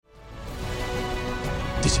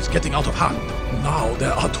This is getting out of hand. Now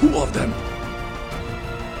there are two of them.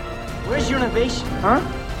 Where's your innovation, huh?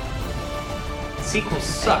 Sequels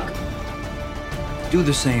suck. Do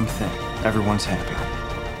the same thing. Everyone's happy.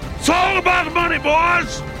 It's all about money,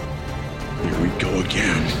 boys! Here we go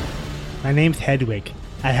again. My name's Hedwig.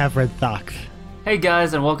 I have red socks. Hey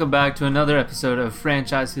guys, and welcome back to another episode of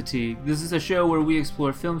Franchise Fatigue. This is a show where we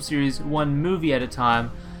explore film series one movie at a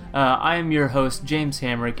time. I am your host, James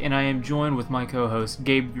Hamrick, and I am joined with my co-host,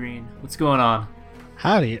 Gabe Green. What's going on?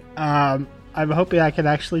 Howdy. I'm hoping I can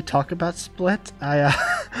actually talk about Split. I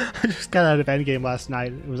just got out of Endgame last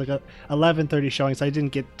night. It was like a 11:30 showing, so I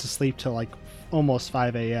didn't get to sleep till like almost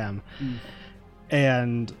 5 a.m.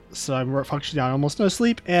 And so I'm functioning on almost no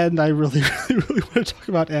sleep, and I really want to talk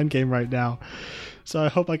about Endgame right now. So I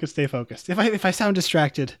hope I can stay focused. If I sound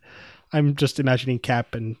distracted, I'm just imagining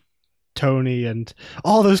Cap and Tony and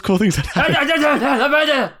all those cool things that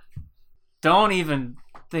happen. Don't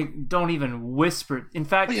even whisper. In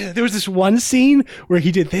fact, there was this one scene where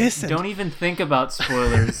he did this. Don't even think about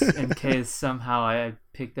spoilers in case somehow I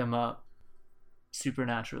pick them up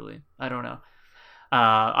supernaturally. I don't know.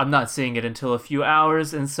 I'm not seeing it until a few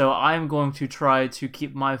hours, and so I'm going to try to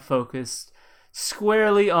keep my focus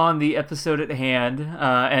squarely on the episode at hand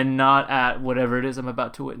and not at whatever it is I'm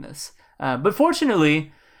about to witness. But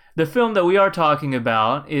fortunately, the film that we are talking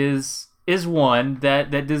about is one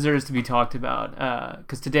that deserves to be talked about,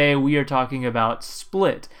 because today we are talking about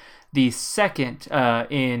Split, the second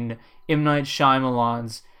in M. Night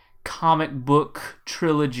Shyamalan's comic book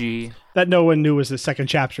trilogy that no one knew was the second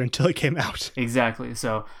chapter until it came out. Exactly.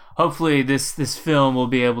 So hopefully this film will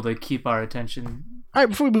be able to keep our attention. All right,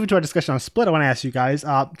 before we move into our discussion on Split, I want to ask you guys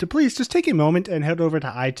to please just take a moment and head over to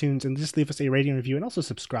iTunes and just leave us a rating review and also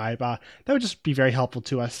subscribe. That would just be very helpful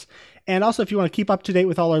to us. And also, if you want to keep up to date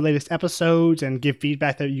with all our latest episodes and give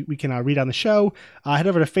feedback that we can read on the show, head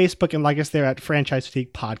over to Facebook and like us there at Franchise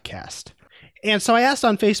Fatigue Podcast. And so I asked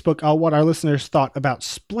on Facebook what our listeners thought about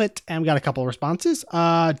Split, and we got a couple of responses.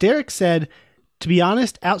 Derek said, to be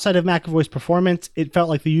honest, outside of McAvoy's performance, it felt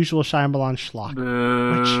like the usual Shyamalan schlock.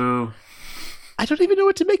 Boo. Which I don't even know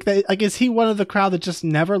what to make that. Like, is he one of the crowd that just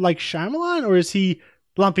never liked Shyamalan, or is he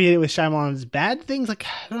lumping it with Shyamalan's bad things? Like,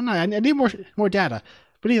 I don't know. I need more data.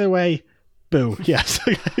 But either way, boo. Yes,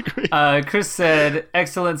 I agree. Chris said,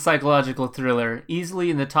 excellent psychological thriller, easily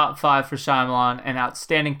in the top 5 for Shyamalan, and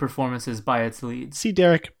outstanding performances by its leads. See,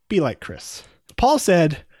 Derek, be like Chris. Paul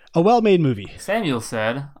said, a well-made movie. Samuel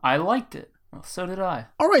said, I liked it. Well, so did I.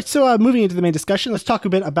 All right, so moving into the main discussion, let's talk a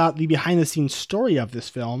bit about the behind-the-scenes story of this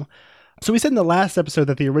film. So we said in the last episode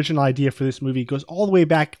that the original idea for this movie goes all the way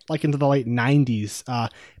back like into the late 90s.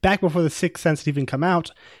 Back before The Sixth Sense had even come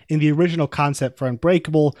out, in the original concept for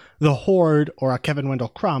Unbreakable, the Horde, or Kevin Wendell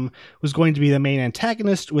Crumb, was going to be the main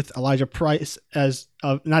antagonist, with Elijah Price as,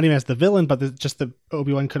 not even as the villain, but just the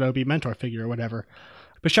Obi-Wan Kenobi mentor figure or whatever.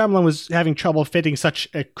 But Shyamalan was having trouble fitting such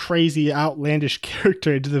a crazy, outlandish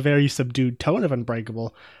character into the very subdued tone of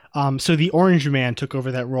Unbreakable. So the Orange Man took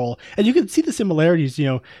over that role. And you can see the similarities,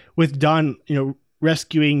 with Dunn,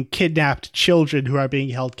 rescuing kidnapped children who are being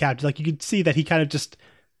held captive. Like, you could see that he kind of just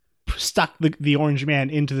stuck the Orange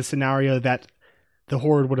Man into the scenario that the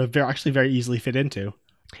Horde would have actually very easily fit into.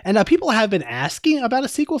 And people have been asking about a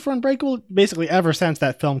sequel for Unbreakable basically ever since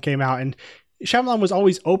that film came out. And Shyamalan was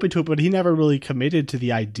always open to it, but he never really committed to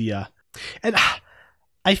the idea. And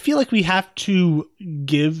I feel like we have to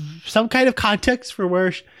give some kind of context for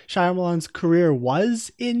where Shyamalan's career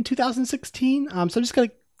was in 2016. So I'm just going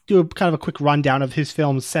to do a kind of a quick rundown of his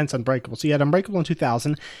films since Unbreakable. So he had Unbreakable in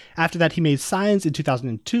 2000. After that, he made Signs in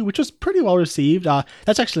 2002, which was pretty well received.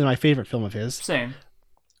 That's actually my favorite film of his. Same.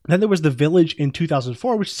 Then there was The Village in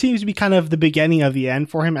 2004, which seems to be kind of the beginning of the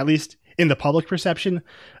end for him, at least in the public perception.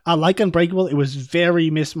 Like Unbreakable, it was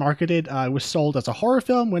very mismarketed. It was sold as a horror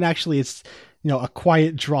film when actually it's a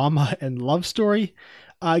quiet drama and love story.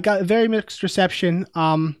 It got a very mixed reception.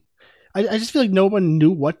 I just feel like no one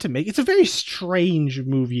knew what to make. It's a very strange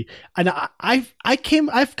movie, and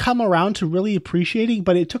I've come around to really appreciating,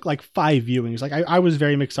 but it took like 5 viewings. Like I was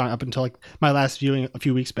very mixed on up until like my last viewing a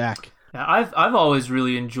few weeks back. Yeah, I've always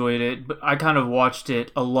really enjoyed it, but I kind of watched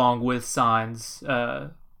it along with Signs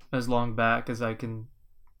as long back as I can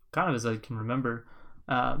remember.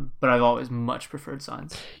 But I've always much preferred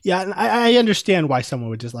Signs. Yeah, and I understand why someone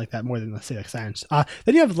would dislike that more than, let's say, like Signs.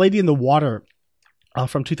 Then you have Lady in the Water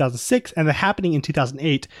from 2006 and The Happening in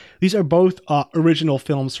 2008. These are both original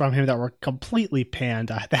films from him that were completely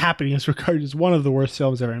panned. The Happening is regarded as one of the worst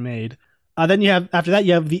films ever made. Then after that,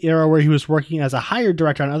 you have the era where he was working as a hired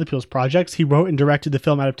director on other people's projects. He wrote and directed the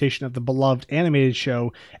film adaptation of the beloved animated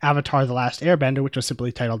show Avatar: The Last Airbender, which was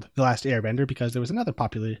simply titled The Last Airbender because there was another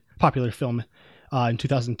popular film in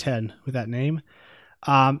 2010 with that name.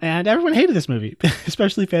 And everyone hated this movie,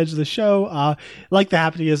 especially fans of the show. Like The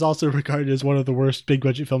Happening is also regarded as one of the worst big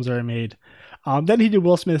budget films ever made. Then he did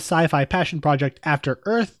Will Smith's sci-fi passion project After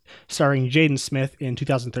Earth, starring Jaden Smith in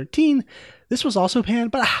 2013. This was also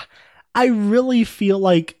panned, but I really feel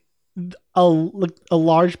like a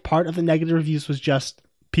large part of the negative reviews was just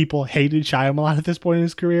people hated Shyamalan at this point in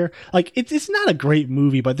his career. Like, it's not a great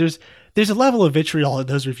movie, but there's a level of vitriol in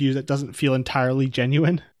those reviews that doesn't feel entirely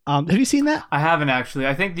genuine. Have you seen that? I haven't, actually.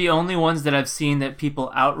 I think the only ones that I've seen that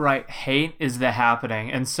people outright hate is The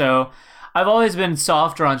Happening. And so I've always been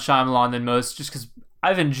softer on Shyamalan than most just because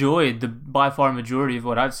I've enjoyed the by far majority of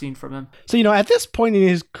what I've seen from him. So, at this point in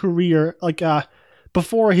his career, like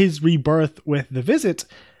before his rebirth with The Visit,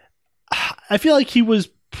 I feel like he was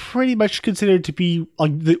pretty much considered to be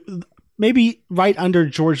like maybe right under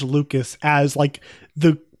George Lucas as like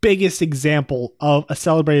the biggest example of a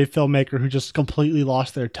celebrated filmmaker who just completely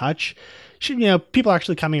lost their touch. People are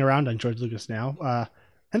actually coming around on George Lucas now,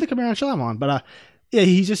 and they're coming around Shyamalan. But yeah,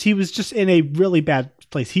 he was just in a really bad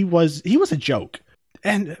place. He was a joke.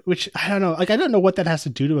 And which, I don't know, like, I don't know what that has to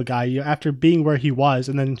do to a guy, after being where he was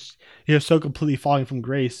and then, so completely falling from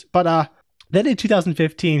grace. But then in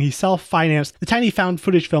 2015, he self-financed the tiny found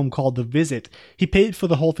footage film called The Visit. He paid for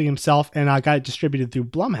the whole thing himself and got it distributed through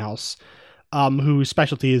Blumhouse, whose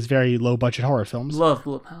specialty is very low-budget horror films. Love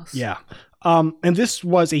Blumhouse. Yeah. And this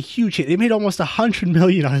was a huge hit. It made almost $100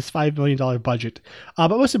 million on his $5 million budget. But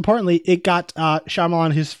most importantly, it got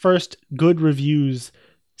Shyamalan his first good reviews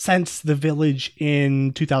since The Village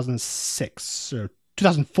in 2006 or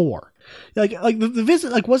 2004. Like the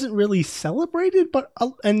Visit wasn't really celebrated, but a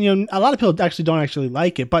lot of people actually don't actually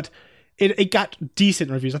like it, but it got decent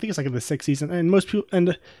reviews. I think it's like in the 60s, and most people,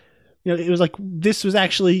 and it was like this was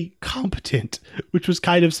actually competent, which was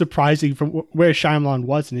kind of surprising from where Shyamalan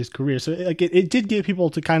was in his career. So it did get people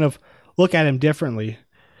to kind of look at him differently.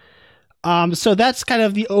 So that's kind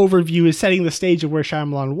of the overview, is setting the stage of where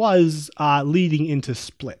Shyamalan was leading into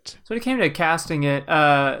Split. So when it came to casting it,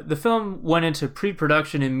 the film went into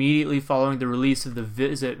pre-production immediately following the release of The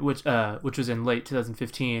Visit, which was in late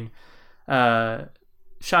 2015.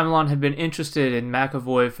 Shyamalan had been interested in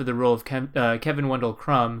McAvoy for the role of Kevin Wendell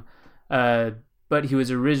Crumb, but he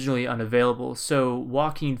was originally unavailable. So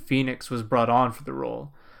Joaquin Phoenix was brought on for the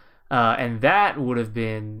role, and that would have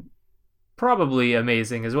been probably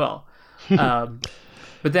amazing as well. But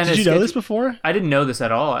then did you know this before? I didn't know this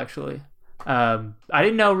at all, actually. I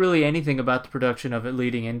didn't know really anything about the production of it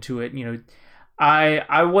leading into it. I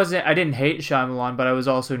didn't hate Shyamalan, but I was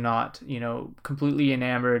also not, completely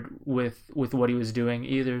enamored with what he was doing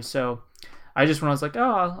either. So I was like,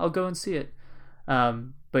 oh, I'll go and see it.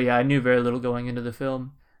 But yeah, I knew very little going into the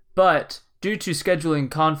film. But due to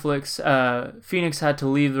scheduling conflicts, Phoenix had to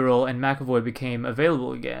leave the role and McAvoy became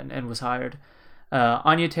available again and was hired.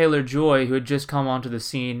 Anya Taylor-Joy, who had just come onto the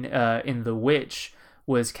scene in The Witch,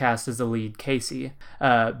 was cast as the lead Casey.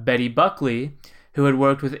 Betty Buckley, who had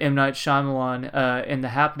worked with M. Night Shyamalan in The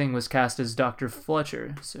Happening, was cast as Dr.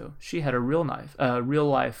 Fletcher. So she had a real-life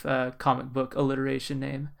comic book alliteration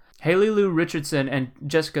name. Haley Lou Richardson and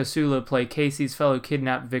Jessica Sula play Casey's fellow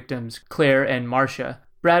kidnapped victims, Claire and Marcia.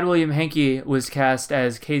 Brad William Henke was cast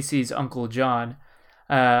as Casey's Uncle John.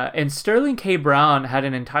 And Sterling K. Brown had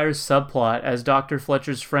an entire subplot as Dr.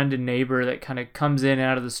 Fletcher's friend and neighbor that kind of comes in and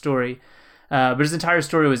out of the story. But his entire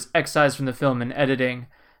story was excised from the film in editing,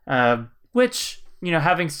 which,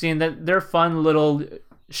 having seen that, they're fun little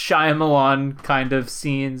Shyamalan kind of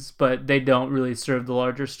scenes, but they don't really serve the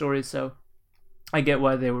larger story, so I get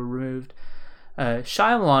why they were removed.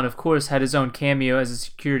 Shyamalan, of course, had his own cameo as a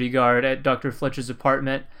security guard at Dr. Fletcher's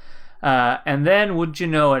apartment. And then, would you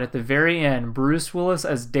know it, at the very end, Bruce Willis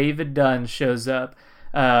as David Dunn shows up,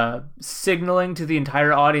 signaling to the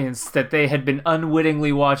entire audience that they had been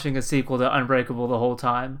unwittingly watching a sequel to Unbreakable the whole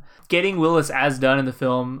time. Getting Willis as Dunn in the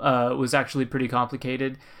film was actually pretty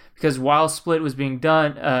complicated, because while Split was being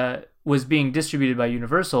distributed by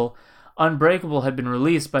Universal, Unbreakable had been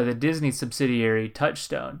released by the Disney subsidiary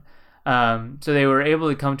Touchstone. So they were able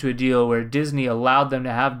to come to a deal where Disney allowed them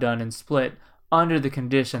to have Dunn in Split, under the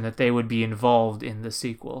condition that they would be involved in the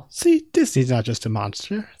sequel. See, Disney's not just a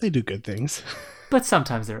monster. They do good things. But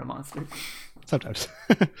sometimes they're a monster. Sometimes.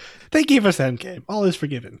 They gave us Endgame. All is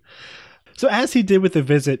forgiven. So as he did with The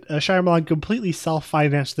Visit, Shyamalan completely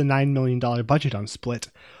self-financed the $9 million budget on Split.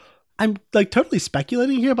 I'm totally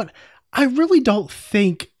speculating here, but I really don't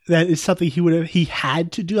think that is something he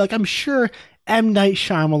had to do. Like, I'm sure M. Night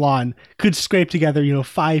Shyamalan could scrape together,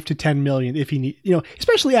 5 to 10 million if he need,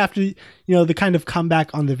 especially after, the kind of comeback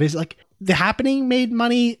on The Visit. Like, The Happening made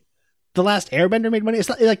money. The Last Airbender made money. It's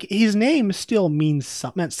not, like, his name still meant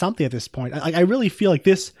something at this point. I really feel like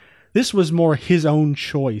this was more his own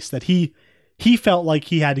choice, that he felt like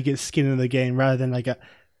he had to get skin in the game rather than like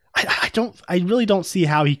I really don't see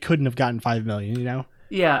how he couldn't have gotten 5 million,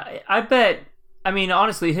 Yeah, I bet. I mean,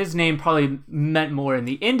 honestly, his name probably meant more in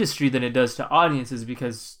the industry than it does to audiences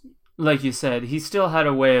because, like you said, he still had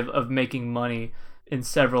a way of making money in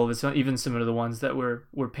several of his, even some of the ones that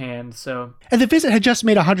were panned. So, and The Visit had just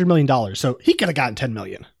made $100 million, so he could have gotten 10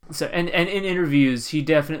 million. So, and in interviews, he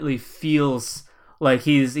definitely feels like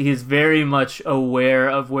he's very much aware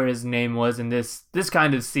of where his name was, and this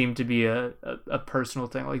kind of seemed to be a personal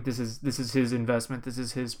thing. Like this is his investment, this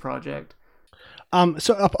is his project.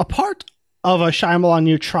 So a part of a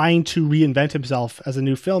Shyamalan trying to reinvent himself as a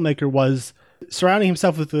new filmmaker was surrounding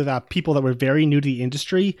himself with people that were very new to the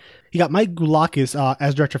industry. He got Mike Goulakis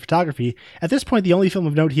as director of photography. At this point, the only film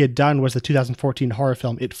of note he had done was the 2014 horror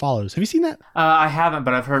film It Follows. Have you seen that? I haven't,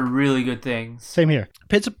 but I've heard really good things. Same here.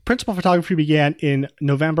 Principal photography began in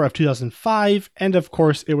November of 2005, and of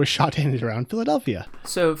course, it was shot in and around Philadelphia.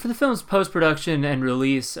 So for the film's post-production and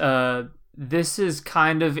release, this is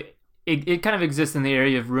kind of... It kind of exists in the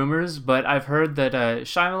area of rumors, but I've heard that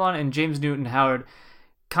Shyamalan and James Newton Howard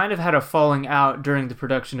kind of had a falling out during the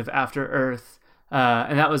production of After Earth,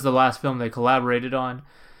 and that was the last film they collaborated on.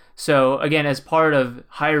 So again, as part of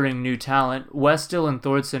hiring new talent, Wes Dillon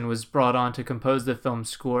Thorson was brought on to compose the film's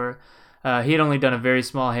score. He had only done a very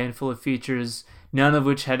small handful of features, none of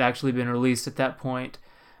which had actually been released at that point.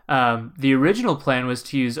 The original plan was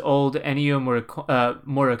to use old Ennio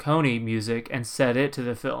Morricone music and set it to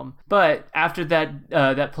the film. But after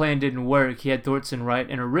that plan didn't work, he had Thorson write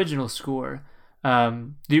an original score.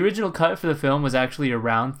 The original cut for the film was actually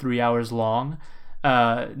around 3 hours long.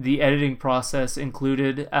 The editing process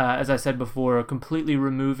included, as I said before, completely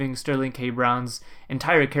removing Sterling K. Brown's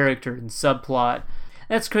entire character and subplot.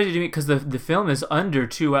 That's crazy to me because the film is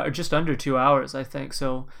just under 2 hours, I think.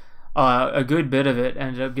 So a good bit of it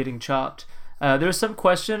ended up getting chopped. There was some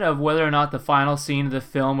question of whether or not the final scene of the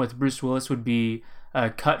film with Bruce Willis would be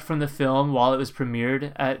cut from the film while it was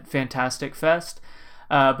premiered at Fantastic Fest.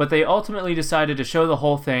 But they ultimately decided to show the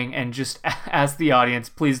whole thing and just ask the audience,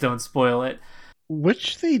 please don't spoil it.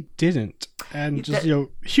 Which they didn't. And just,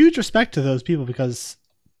 huge respect to those people because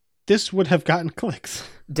this would have gotten clicks.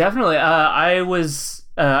 Definitely. I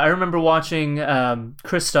remember watching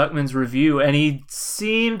Chris Stuckman's review, and he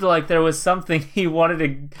seemed like there was something he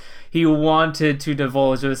wanted to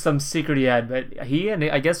divulge. There was some secret he had, but he, and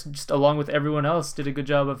I guess just along with everyone else, did a good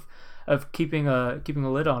job of keeping a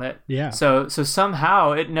lid on it. Yeah. So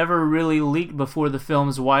somehow it never really leaked before the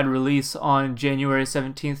film's wide release on January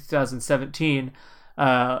 17th, 2017.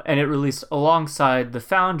 And it released alongside The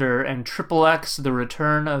Founder and XXX: The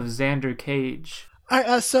Return of Xander Cage.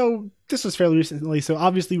 So this was fairly recently, so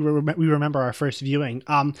obviously we remember our first viewing.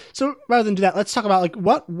 So rather than do that, let's talk about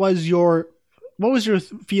what was your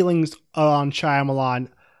feelings on Shyamalan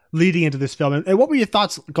leading into this film, and what were your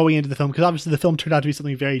thoughts going into the film? Because obviously the film turned out to be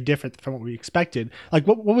something very different from what we expected. Like,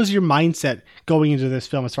 what was your mindset going into this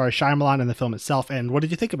film as far as Shyamalan and the film itself, and what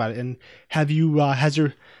did you think about it? And have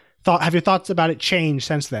your thoughts about it changed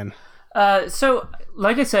since then? So,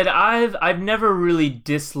 like I said, I've never really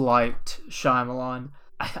disliked Shyamalan.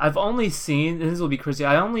 I've only seen, this will be crazy,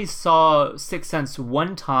 I only saw Sixth Sense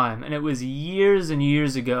one time, and it was years and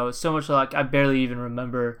years ago, so much like I barely even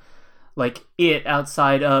remember like it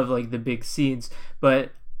outside of like the big scenes.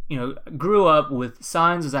 But grew up with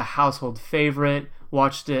Signs as a household favorite,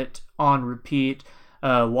 watched it on repeat,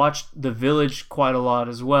 watched The Village quite a lot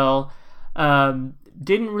as well.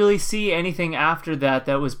 Didn't really see anything after that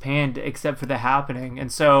was panned except for The Happening.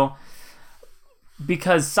 And so,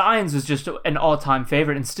 because Signs was just an all-time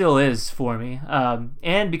favorite and still is for me,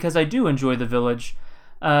 and because I do enjoy The Village,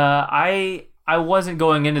 I wasn't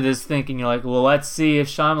going into this thinking, well, let's see if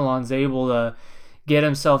Shyamalan's able to get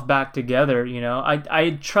himself back together.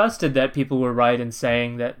 I trusted that people were right in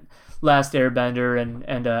saying that Last Airbender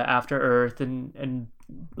and After Earth and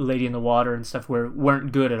Lady in the Water and stuff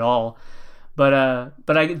weren't good at all. But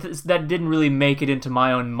that didn't really make it into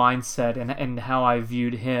my own mindset and how I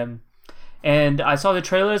viewed him. And I saw the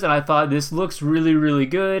trailers and I thought, this looks really, really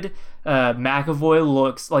good. McAvoy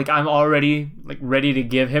looks like I'm already ready to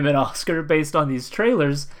give him an Oscar based on these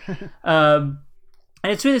trailers.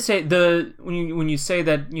 And it's really to say when you say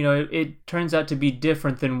that, you know, it turns out to be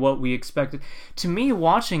different than what we expected. To me,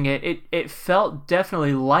 watching it felt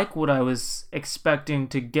definitely like what I was expecting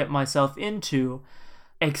to get myself into,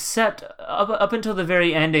 except up until the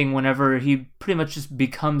very ending, whenever he pretty much just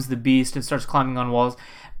becomes the Beast and starts climbing on walls.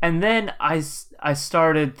 And then I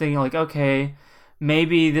started thinking, like, okay,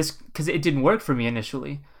 maybe this, because it didn't work for me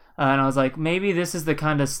initially. And I was like, maybe this is the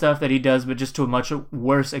kind of stuff that he does, but just to a much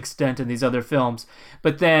worse extent in these other films.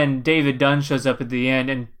 But then David Dunn shows up at the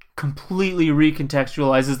end and completely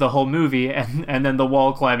recontextualizes the whole movie, and then the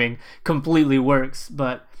wall climbing completely works.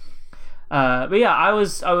 But yeah, I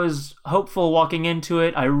was hopeful walking into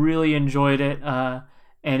it. I really enjoyed it,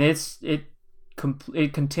 and it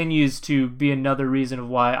continues to be another reason of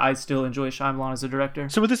why I still enjoy Shyamalan as a director.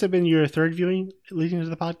 So would this have been your third viewing leading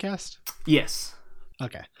into the podcast? Yes.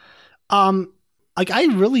 Okay. Like, I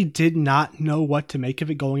really did not know what to make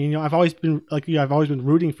of it going in. You know, I've always been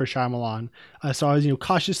rooting for Shyamalan, so I was, you know,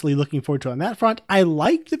 cautiously looking forward to it on that front. I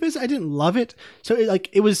liked the business. I didn't love it. So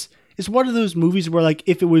it's one of those movies where, like,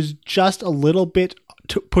 if it was just a little bit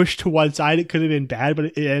pushed to one side, it could have been bad, but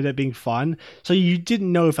it ended up being fun. So you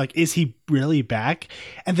didn't know if, like, is he really back?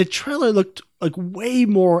 And the trailer looked like way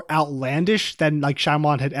more outlandish than, like,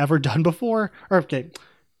 Shyamalan had ever done before. Or, okay,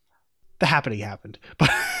 The Happening happened, but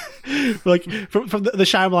like from the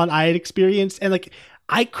Shyamalan I had experienced, and like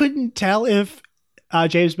I couldn't tell if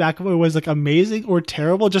James McAvoy was like amazing or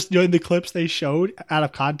terrible, just knowing the clips they showed out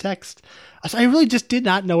of context. So I really just did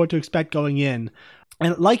not know what to expect going in.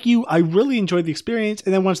 And like you, I really enjoyed the experience.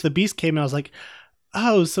 And then once The Beast came in, I was like,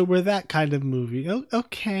 oh, so we're that kind of movie. Oh,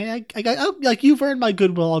 okay, I got, like, you've earned my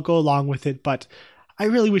goodwill. I'll go along with it, but I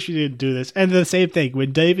really wish you didn't do this. And the same thing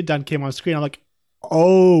when David Dunn came on screen, I'm like,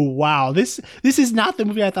 oh wow, this is not the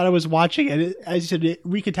movie I thought I was watching, and as you said, it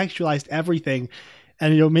recontextualized everything,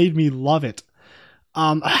 and, you know, made me love it.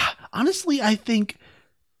 Honestly, I think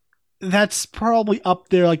that's probably up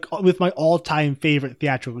there, like, with my all-time favorite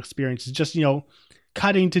theatrical experiences. Just, you know,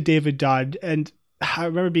 cutting to David Dunn, and I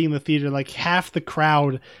remember being in the theater, like, half the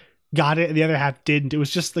crowd got it and the other half didn't. It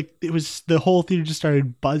was just like, the whole theater just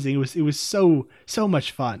started buzzing. It was so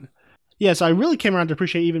much fun. Yeah, so I really came around to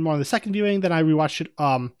appreciate it even more on the second viewing. Then I rewatched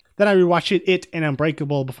it and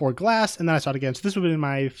Unbreakable before Glass, and then I saw it again. So this would have been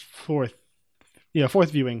my fourth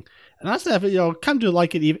viewing. And honestly, I've, you know, come to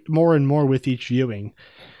like it even more and more with each viewing.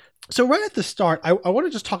 So right at the start, I want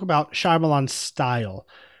to just talk about Shyamalan's style.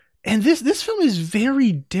 And this film is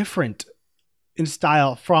very different in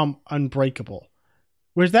style from Unbreakable.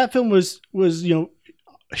 Whereas that film was, you know,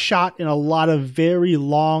 shot in a lot of very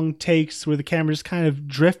long takes where the camera just kind of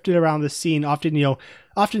drifted around the scene,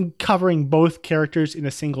 often covering both characters in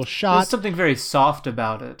a single shot. There's something very soft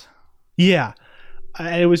about it. Yeah.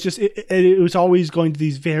 And it was just, it was always going to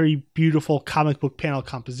these very beautiful comic book panel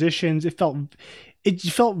compositions. It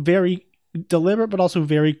felt very deliberate, but also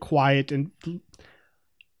very quiet and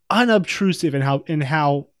unobtrusive in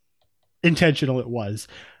how intentional it was.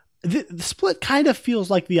 The Split kind of feels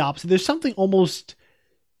like the opposite. There's something almost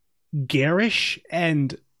garish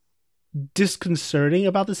and disconcerting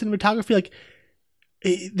about the cinematography. Like,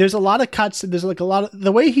 there's a lot of cuts, and there's like a lot of,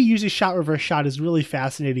 the way he uses shot reverse shot is really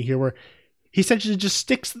fascinating here, where he essentially just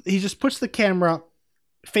puts the camera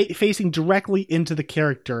facing directly into the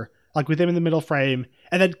character, like with him in the middle frame,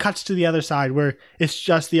 and then cuts to the other side where it's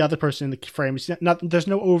just the other person in the frame. It's not there's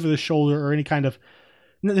no over the shoulder or any kind of,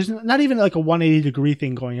 there's not even like a 180 degree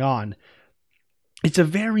thing going on. It's a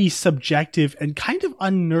very subjective and kind of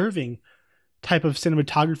unnerving type of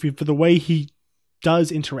cinematography for the way he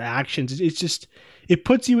does interactions. It's just, it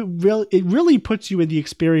really puts you in the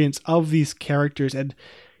experience of these characters, and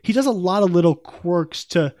he does a lot of little quirks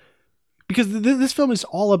because this film is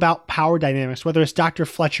all about power dynamics, whether it's Dr.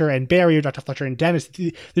 Fletcher and Barry or Dr. Fletcher and Dennis.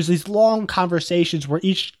 There's these long conversations where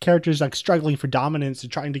each character is like struggling for dominance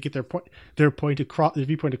and trying to get their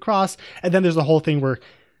viewpoint across. And then there's the whole thing where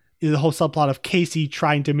the whole subplot of Casey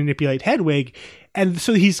trying to manipulate Hedwig. And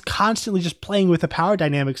so he's constantly just playing with the power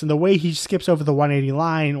dynamics, and the way he skips over the 180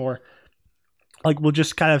 line, or like will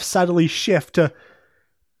just kind of subtly shift to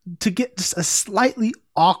get just a slightly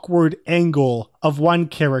awkward angle of one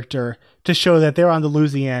character to show that they're on the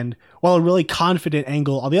losing end, while a really confident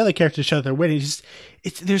angle on the other character to show that they're winning.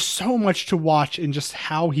 There's so much to watch in just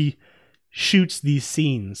how he shoots these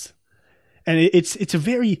scenes. And it's a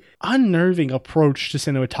very unnerving approach to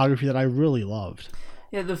cinematography that I really loved.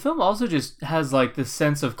 Yeah, the film also just has like this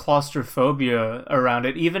sense of claustrophobia around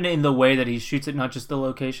it, even in the way that he shoots it, not just the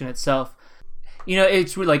location itself. You know,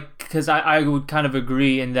 it's really like, because I would kind of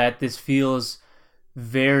agree in that this feels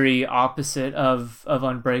very opposite of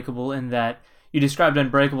Unbreakable, in that you described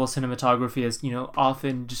Unbreakable cinematography as,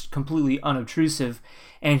 often just completely unobtrusive,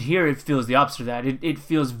 and here it feels the opposite of that. It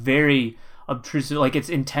feels very obtrusive, like it's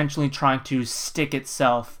intentionally trying to stick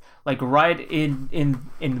itself, like right in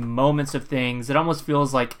moments of things. It almost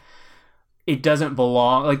feels like it doesn't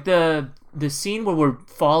belong. Like the scene where we're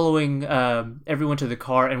following everyone to the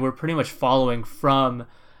car, and we're pretty much following from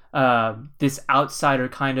this outsider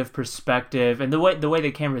kind of perspective, and the way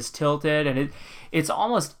the camera is tilted, and it's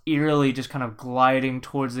almost eerily just kind of gliding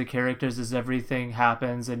towards the characters as everything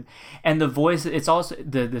happens, and the voice, it's also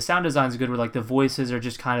the sound design is good, where like the voices are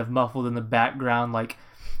just kind of muffled in the background, like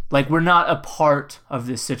we're not a part of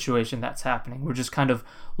this situation that's happening. We're just kind of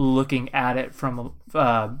looking at it from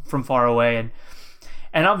far away,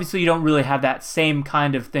 and obviously you don't really have that same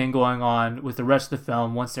kind of thing going on with the rest of the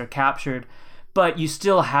film once they're captured, but you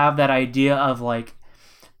still have that idea of like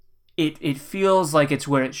it feels like it's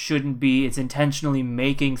where it shouldn't be. It's intentionally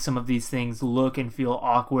making some of these things look and feel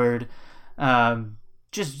awkward.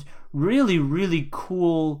 Just really, really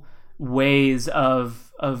cool ways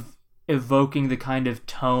of evoking the kind of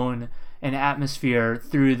tone and atmosphere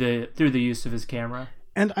through the use of his camera.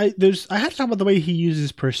 And I have to talk about the way he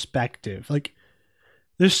uses perspective. Like,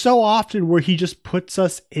 there's so often where he just puts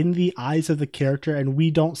us in the eyes of the character and we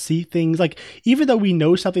don't see things. Like, even though we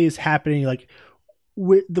know something is happening, like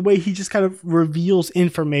the way he just kind of reveals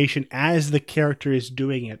information as the character is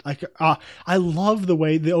doing it. Like, I love the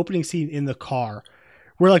way the opening scene in the car,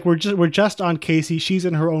 where like we're just on Casey. She's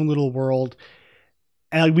in her own little world,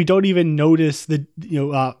 and like, we don't even notice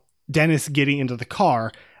Dennis getting into the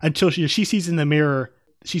car until she sees in the mirror.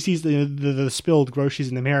 She sees the spilled groceries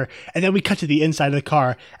in the mirror, and then we cut to the inside of the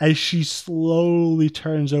car as she slowly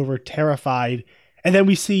turns over, terrified. And then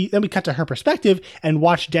we cut to her perspective and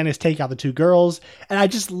watch Dennis take out the two girls. And I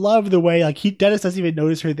just love the way like Dennis doesn't even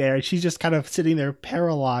notice her there, and she's just kind of sitting there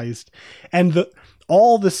paralyzed. And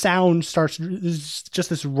all the sound starts,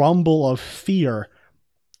 just this rumble of fear,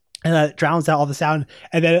 and it drowns out all the sound.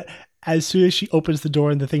 And then as soon as she opens the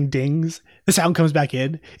door and the thing dings, the sound comes back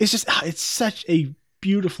in. It's such a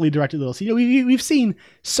beautifully directed little scene. We've seen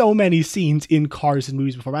so many scenes in cars and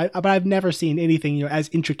movies before, but I've never seen anything as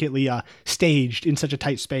intricately staged in such a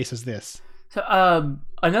tight space as this. So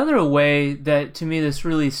another way that to me this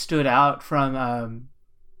really stood out from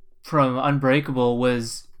Unbreakable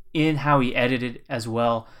was in how he edited as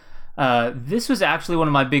well. This was actually one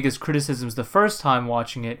of my biggest criticisms the first time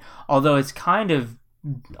watching it, although it's kind of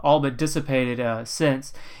all but dissipated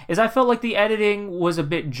since, is I felt like the editing was a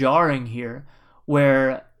bit jarring here,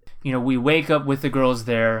 where we wake up with the girls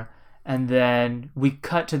there, and then we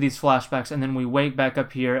cut to these flashbacks, and then we wake back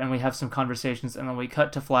up here and we have some conversations, and then we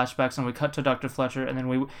cut to flashbacks and we cut to Dr. Fletcher, and then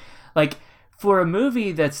we, like, for a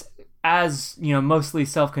movie that's as mostly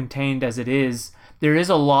self-contained as it is, there is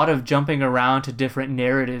a lot of jumping around to different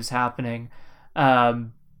narratives happening,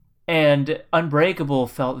 and Unbreakable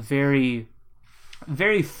felt very,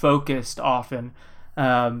 very focused often,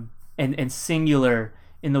 and singular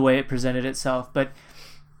in the way it presented itself. But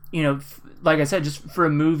like I said, just for a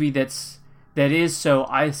movie that is so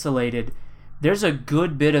isolated, there's a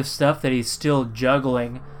good bit of stuff that he's still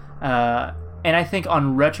juggling, and I think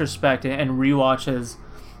on retrospect and rewatches,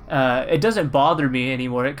 it doesn't bother me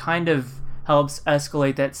anymore. It kind of helps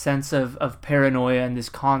escalate that sense of paranoia and this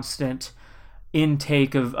constant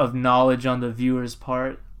intake of knowledge on the viewer's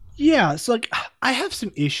part. Yeah, so like I have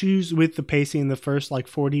some issues with the pacing in the first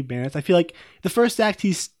 40 minutes. I feel like the first act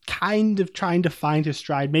he's kind of trying to find his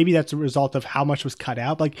stride. Maybe that's a result of how much was cut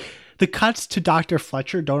out. Like the cuts to Dr.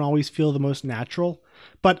 Fletcher don't always feel the most natural,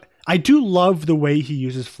 but I do love the way he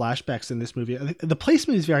uses flashbacks in this movie. The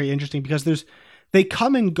placement is very interesting because they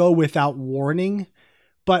come and go without warning,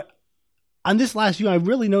 but on this last view, I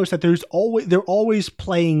really noticed that they're always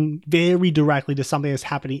playing very directly to something that's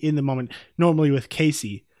happening in the moment. Normally with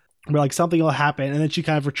Casey, where like something will happen and then she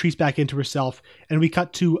kind of retreats back into herself, and we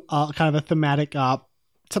cut to kind of a thematic,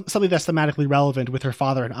 something that's thematically relevant with her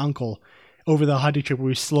father and uncle over the hunting trip, where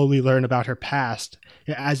we slowly learn about her past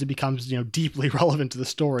as it becomes deeply relevant to the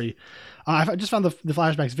story. I just found the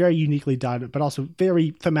flashbacks very uniquely done, but also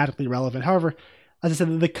very thematically relevant. However, as I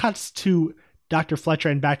said, the cuts to Dr. Fletcher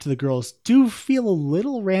and back to the girls do feel a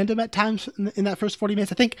little random at times in that first 40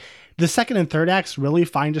 minutes. I think the second and third acts really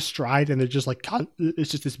find a stride, and they're just like,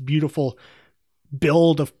 it's just this beautiful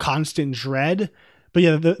build of constant dread. But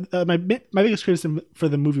yeah, my biggest criticism for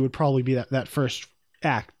the movie would probably be that first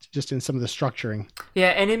act, just in some of the structuring.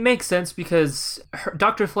 Yeah, and it makes sense because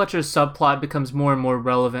Dr. Fletcher's subplot becomes more and more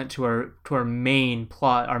relevant to our main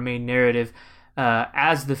plot, our main narrative,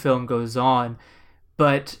 as the film goes on.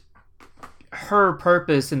 But her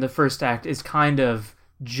purpose in the first act is kind of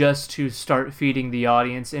just to start feeding the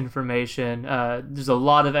audience information. There's a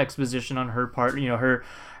lot of exposition on her part, her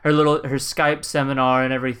Skype seminar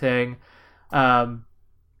and everything. And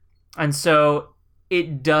so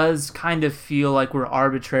it does kind of feel like we're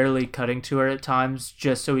arbitrarily cutting to her at times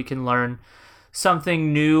just so we can learn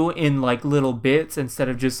something new in like little bits instead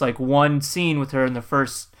of just like one scene with her in the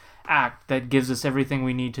first act that gives us everything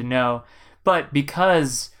we need to know. But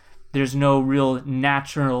because there's no real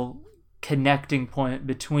natural connecting point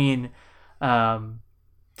between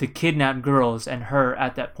the kidnapped girls and her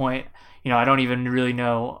at that point, I don't even really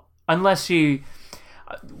know unless she...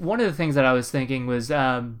 One of the things that I was thinking was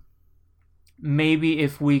maybe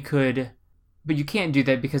if we could, but you can't do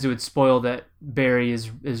that because it would spoil that Barry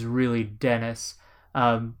is really Dennis.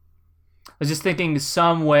 I was just thinking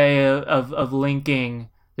some way of linking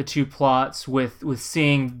the two plots with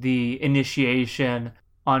seeing the initiation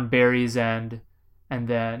on Barry's end, and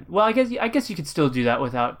then, well, I guess you could still do that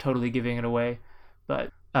without totally giving it away.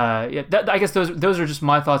 But I guess those are just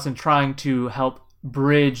my thoughts in trying to help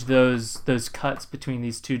bridge those cuts between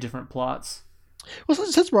these two different plots. Well,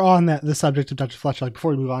 since we're on the subject of Dr. Fletcher, like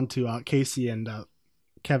before we move on to Casey and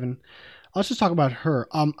Kevin, let's just talk about her.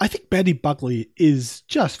 I think Betty Buckley is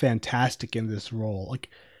just fantastic in this role. Like,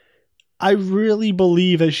 I really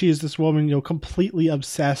believe that she is this woman, completely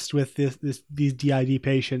obsessed with these DID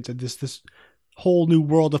patients and this whole new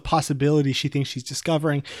world of possibilities she thinks she's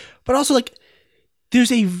discovering. But also, like,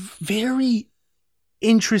 there's a very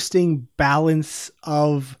interesting balance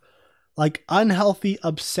of like unhealthy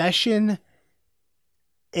obsession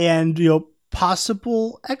and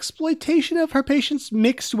possible exploitation of her patients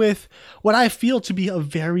mixed with what I feel to be a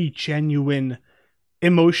very genuine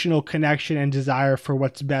emotional connection and desire for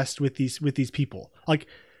what's best with these people. Like,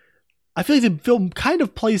 I feel like the film kind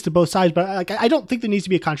of plays to both sides, but I don't think there needs to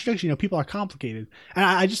be a contradiction. People are complicated, and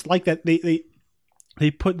I just like that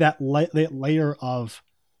they put that layer of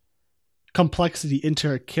complexity into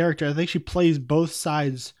her character. I think she plays both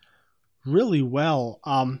sides really well.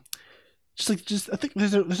 I think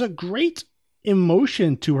there's a great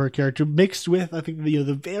emotion to her character mixed with, I think,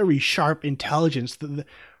 the very sharp intelligence.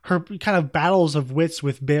 Her kind of battles of wits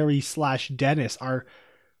with Barry / Dennis are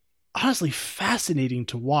honestly fascinating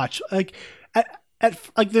to watch. Like,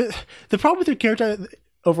 the problem with her character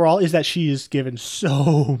overall is that she is given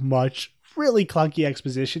so much really clunky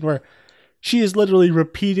exposition where she is literally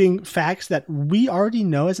repeating facts that we already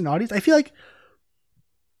know as an audience. I feel like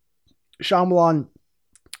Shyamalan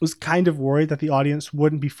was kind of worried that the audience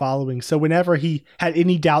wouldn't be following. So whenever he had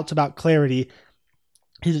any doubts about clarity,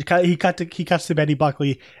 he cuts to Betty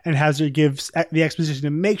Buckley and has her give the exposition to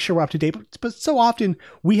make sure we're up to date. But so often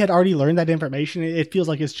we had already learned that information. It feels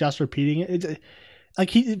like it's just repeating it.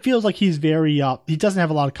 It feels like he's very he doesn't have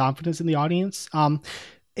a lot of confidence in the audience. And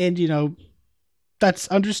that's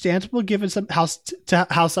understandable given how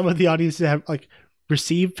some of the audiences have like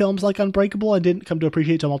received films like Unbreakable and didn't come to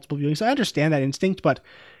appreciate it till multiple viewings. So I understand that instinct, but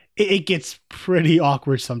it gets pretty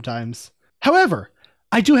awkward sometimes. However,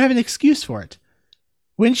 I do have an excuse for it.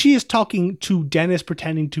 When she is talking to Dennis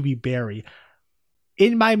pretending to be Barry,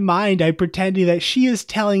 in my mind, I'm pretending that she is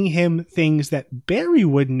telling him things that Barry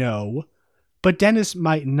would know, but Dennis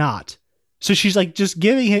might not. So she's like just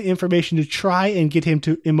giving him information to try and get him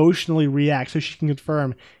to emotionally react so she can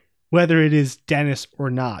confirm whether it is Dennis or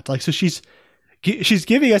not. Like, so she's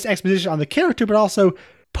giving us exposition on the character, but also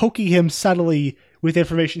poking him subtly with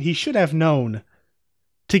information he should have known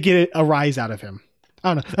to get a rise out of him.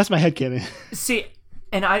 I don't know. That's my headcanon. See,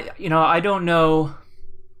 and I don't know.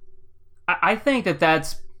 I think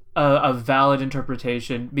that's a valid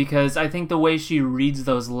interpretation because I think the way she reads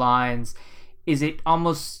those lines is it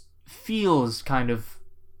almost feels kind of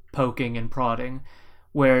poking and prodding,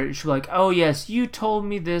 where she's like, "Oh yes, you told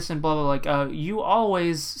me this," and blah blah. Like, you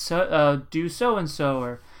always do so and so,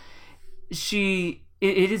 or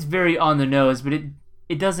it is very on the nose, but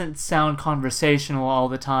it doesn't sound conversational all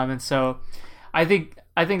the time, and so I think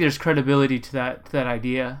there's credibility to that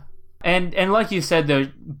idea. And like you said though,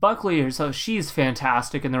 Buckley herself, she's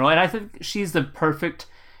fantastic in the role, and I think she's the perfect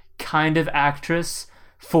kind of actress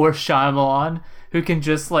for Shyamalan, who can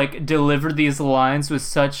just like deliver these lines with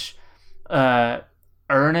such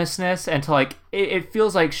earnestness, and to like it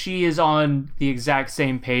feels like she is on the exact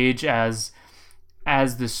same page as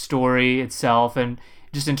the story itself, and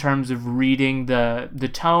just in terms of reading the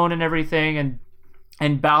tone and everything,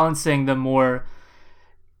 and balancing the more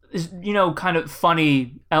kind of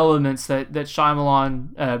funny elements that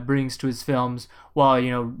Shyamalan brings to his films while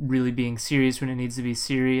really being serious when it needs to be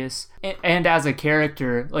serious. And as a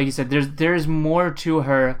character, like you said, there's more to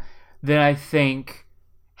her than I think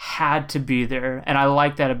had to be there, and I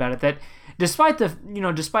like that about it. That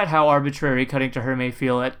despite how arbitrary cutting to her may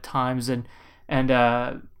feel at times, and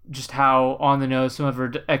just how on the nose some of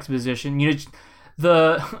her exposition,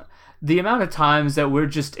 the amount of times that we're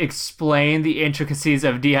just explain the intricacies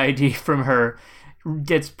of DID from her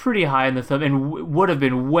gets pretty high in the film, and would have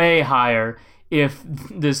been way higher if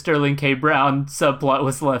the Sterling K. Brown subplot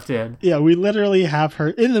was left in. Yeah, we literally have her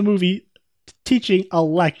in the movie teaching a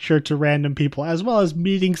lecture to random people, as well as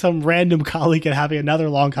meeting some random colleague and having another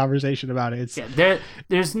long conversation about it.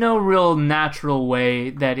 There's no real natural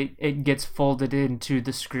way that it gets folded into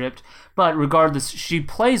the script, but regardless, she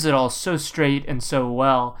plays it all so straight and so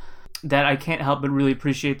well that I can't help but really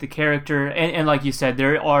appreciate the character. And like you said,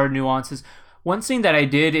 there are nuances. One scene that I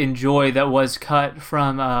did enjoy that was cut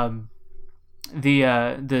from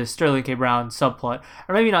the Sterling K. Brown subplot,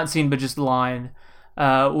 or maybe not scene, but just line,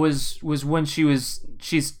 was when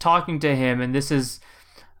she's talking to him, and this is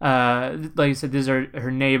like you said, this is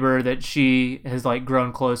her neighbor that she has like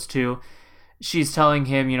grown close to. She's telling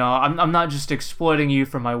him, I'm not just exploiting you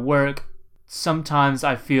for my work. Sometimes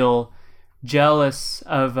I feel jealous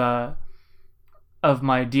of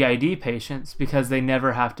my DID patients because they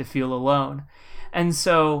never have to feel alone. And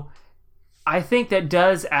so I think that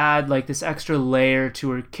does add like this extra layer to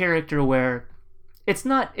her character, where it's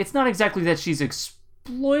not exactly that she's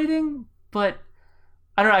exploiting, but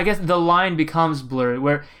I don't know, I guess the line becomes blurry,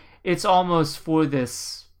 where it's almost for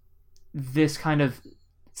this kind of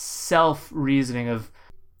self-reasoning of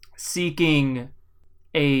seeking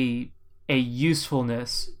a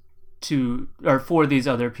usefulness to, or for these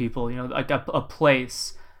other people, like a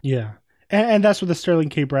place. Yeah, and that's where the Sterling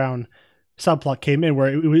K. Brown subplot came in, where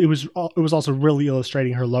it was also really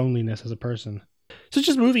illustrating her loneliness as a person. So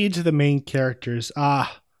just moving into the main characters, I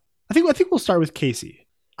think we'll start with Casey.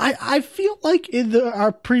 I feel like in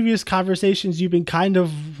our previous conversations, you've been kind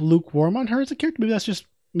of lukewarm on her as a character. Maybe that's just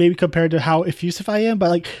compared to how effusive I am, but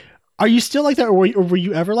like, are you still like that, or were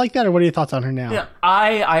you ever like that, or what are your thoughts on her now? Yeah,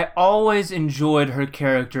 I always enjoyed her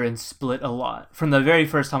character in Split a lot. From the very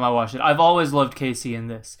first time I watched it, I've always loved Casey in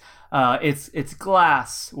this. It's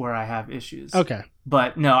Glass where I have issues. Okay.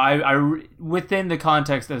 But no, I within the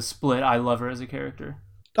context of Split, I love her as a character.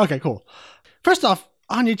 Okay, cool. First off,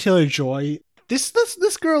 Anya Taylor-Joy,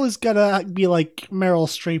 this girl is gonna be like Meryl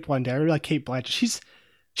Streep one day, or like Cate Blanchett.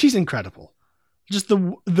 She's incredible. Just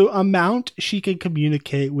the amount she can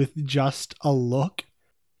communicate with just a look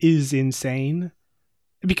is insane,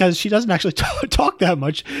 because she doesn't actually talk that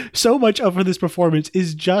much. So much of this performance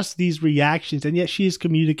is just these reactions, and yet she is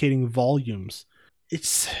communicating volumes.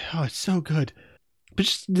 It's so good. But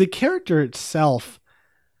just the character itself,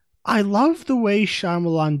 I love the way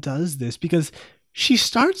Shyamalan does this, because she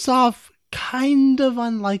starts off kind of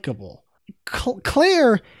unlikable.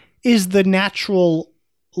 Claire is the natural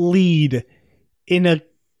lead in a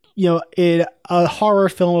horror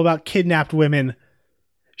film about kidnapped women.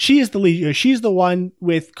 She is the lead. She's the one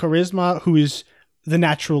with charisma, who is the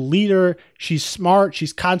natural leader. She's smart.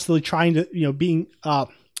 She's constantly trying to,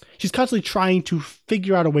 she's constantly trying to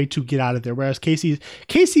figure out a way to get out of there. Whereas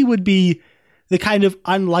Casey would be the kind of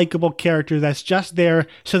unlikable character that's just there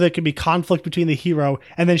so there can be conflict between the hero,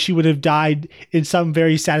 and then she would have died in some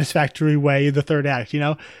very satisfactory way in the third act.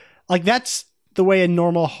 Like that's the way a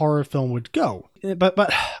normal horror film would go.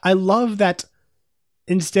 But I love that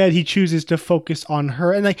instead he chooses to focus on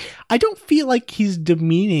her, and I don't feel like he's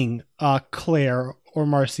demeaning Claire or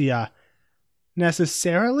Marcia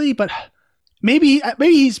necessarily, but maybe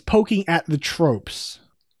he's poking at the tropes,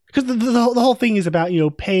 because the whole thing is about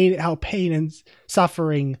pain, how pain and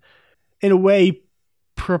suffering in a way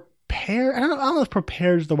prepare. I don't know if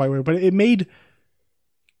 "prepare" is the right word, but it made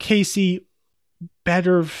Casey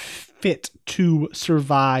better fit to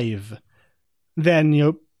survive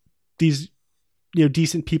than these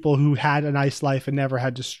decent people who had a nice life and never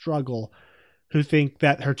had to struggle, who think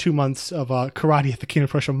that her 2 months of karate at the King of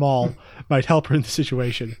Prussia Mall might help her in the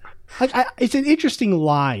situation. It's an interesting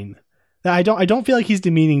line that I don't feel like he's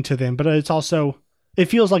demeaning to them, but it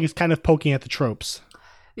feels like it's kind of poking at the tropes.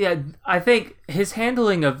 Yeah, I think his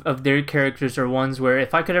handling of their characters are ones where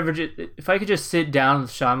if I could just sit down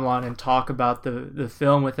with Shyamalan and talk about the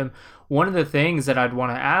film with him, one of the things that I'd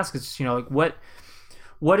want to ask is,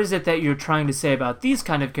 what is it that you're trying to say about these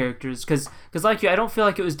kind of characters? Because like you, I don't feel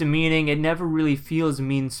like it was demeaning. It never really feels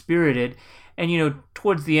mean-spirited. And,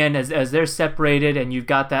 towards the end, as they're separated and you've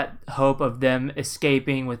got that hope of them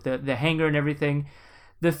escaping with the hangar and everything,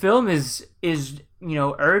 the film is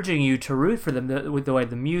urging you to root for them with the way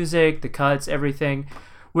the music, the cuts, everything.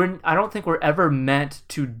 I don't think we're ever meant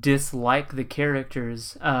to dislike the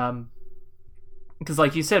characters. Because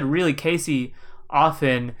like you said, really, Casey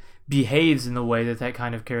often behaves in the way that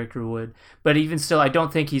kind of character would. But even still, I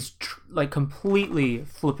don't think he's completely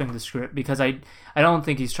flipping the script, because I don't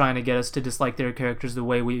think he's trying to get us to dislike their characters the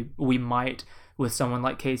way we might with someone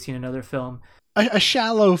like Casey in another film. A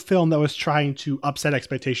shallow film that was trying to upset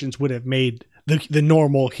expectations would have made the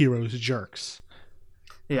normal heroes jerks.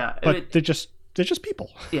 Yeah, but they're just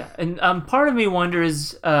people. Yeah, and part of me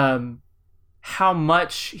wonders how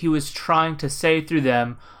much he was trying to say through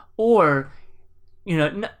them, or, you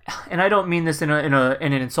know, and I don't mean this in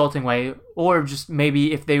an insulting way, or just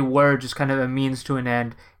maybe if they were just kind of a means to an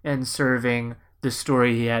end and serving the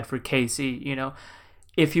story he had for Casey, you know,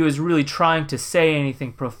 if he was really trying to say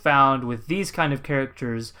anything profound with these kind of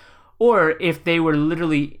characters, or if they were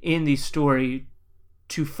literally in the story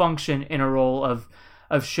to function in a role of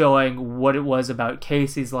showing what it was about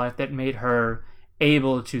Casey's life that made her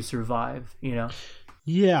able to survive, you know?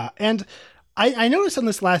 Yeah, and I noticed on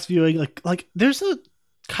this last viewing, like there's a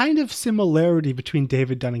kind of similarity between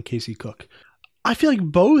David Dunn and Casey Cooke. I feel like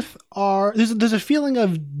both are, there's a feeling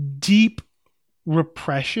of deep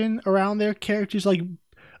repression around their characters, like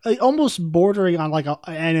almost bordering on like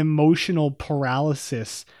an emotional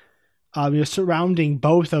paralysis, surrounding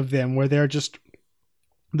both of them, where they're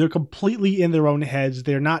completely in their own heads.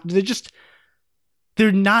 They're not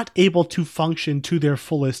able to function to their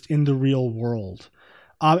fullest in the real world.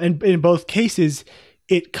 And in both cases,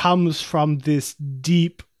 it comes from this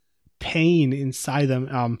deep pain inside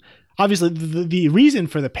them. Obviously, the reason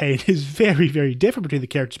for the pain is very, very different between the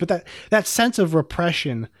characters, but that sense of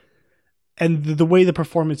repression and the way the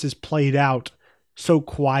performance is played out so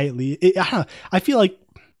quietly, I feel like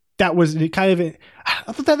that was kind of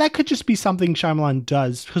I thought that could just be something Shyamalan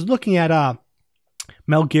does. Because looking at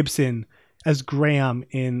Mel Gibson as Graham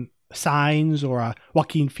in Signs, or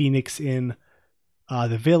Joaquin Phoenix in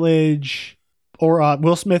The Village, or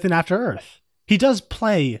Will Smith in After Earth, he does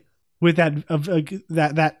play with that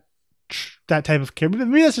type of character.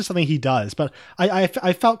 Maybe that's just something he does, but I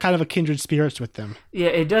felt kind of a kindred spirits with them. Yeah,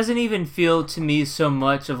 it doesn't even feel to me so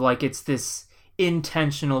much of like it's this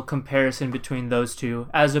intentional comparison between those two,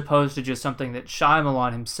 as opposed to just something that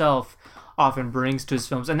Shyamalan himself often brings to his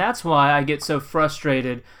films. And that's why I get so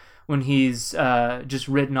frustrated when he's just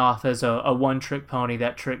written off as a one-trick pony,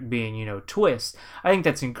 that trick being, you know, twist. I think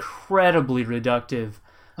that's incredibly reductive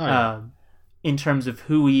in terms of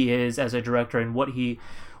who he is as a director and what he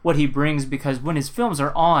brings, because when his films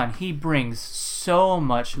are on, he brings so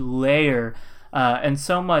much layer and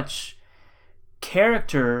so much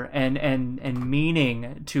character and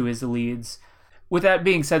meaning to his leads. With that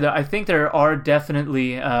being said, though, I think there are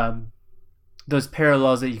definitely those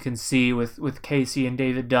parallels that you can see with Casey and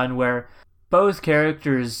David Dunn, where both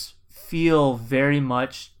characters feel very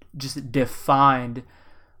much just defined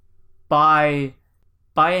by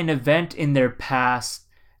an event in their past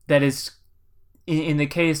that is, in the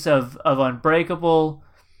case of Unbreakable,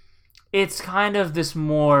 it's kind of this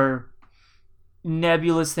more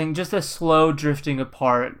nebulous thing, just a slow drifting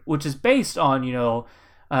apart, which is based on, you know,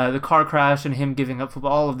 the car crash and him giving up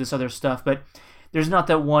football, all of this other stuff, but there's not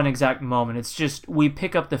that one exact moment. It's just we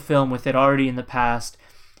pick up the film with it already in the past,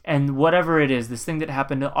 and whatever it is, this thing that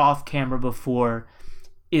happened off camera before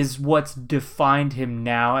is what's defined him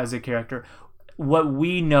now as a character. What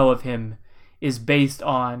we know of him is based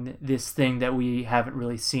on this thing that we haven't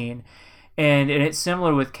really seen. And it's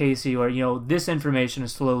similar with Casey, where, you know, this information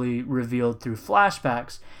is slowly revealed through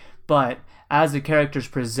flashbacks, but as the character's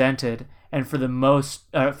presented, and for most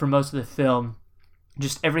of the film,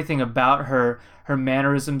 just everything about her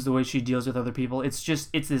mannerisms, the way she deals with other people, it's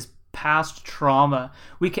this past trauma.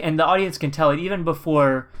 And the audience can tell it even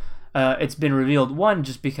before it's been revealed. One,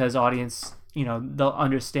 just because audience, you know, they'll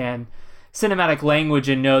understand cinematic language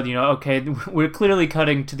and know, you know, okay, we're clearly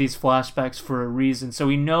cutting to these flashbacks for a reason. So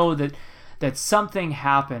we know that something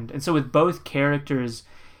happened. And so with both characters,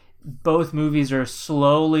 both movies are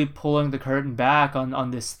slowly pulling the curtain back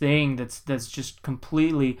on this thing that's just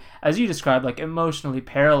completely, as you described, like emotionally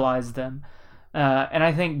paralyzed them. And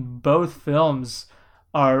I think both films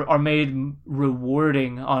are made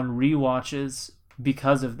rewarding on rewatches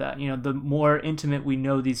because of that. You know, the more intimate we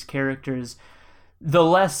know these characters, the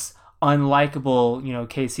less unlikable, you know,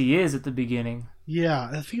 Casey is at the beginning.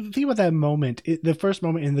 Yeah, think about that moment, the first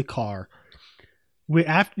moment in the car,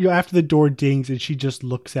 after the door dings and she just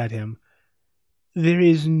looks at him. There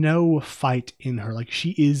is no fight in her. Like,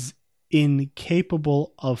 she is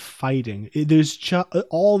incapable of fighting. There's just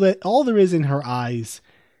all there is in her eyes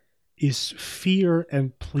is fear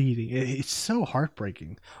and pleading. It's so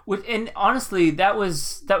heartbreaking. And honestly, that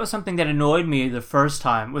was something that annoyed me the first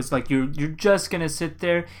time. Was like, you're just gonna sit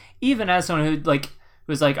there, even as someone who like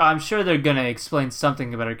was like, I'm sure they're gonna explain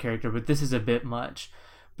something about her character, but this is a bit much.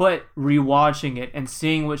 But rewatching it and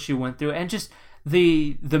seeing what she went through, and just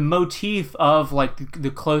the motif of like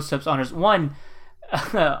the close-ups on her. One,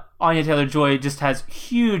 Anya Taylor-Joy just has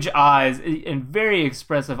huge eyes and very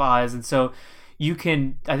expressive eyes, and so you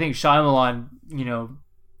can, I think Shyamalan,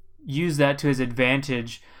 use that to his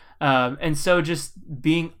advantage, and so just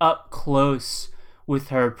being up close with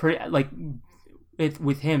her,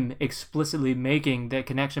 with him explicitly making that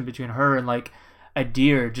connection between her and like a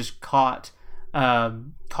deer just caught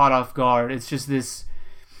off guard. It's just this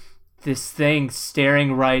thing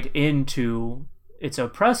staring right into its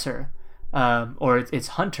oppressor, or its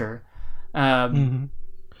hunter, and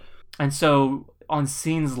so on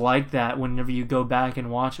scenes like that, whenever you go back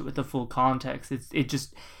and watch it with the full context,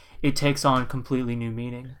 it takes on completely new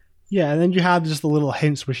meaning. Yeah, and then you have just the little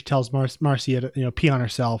hints where she tells Marcia to pee on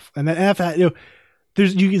herself, and then after that, you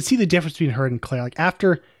can see the difference between her and Claire. Like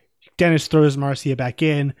after Dennis throws Marcia back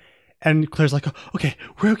in, and Claire's like, okay,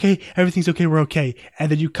 we're okay, everything's okay, we're okay, and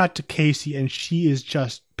then you cut to Casey, and she is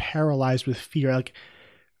just paralyzed with fear. Like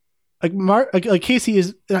Casey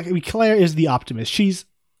is, Claire is the optimist. She's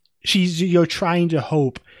trying to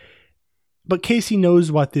hope, but Casey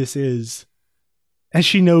knows what this is, and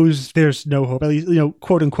she knows there's no hope. At least,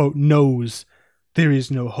 quote unquote, knows there is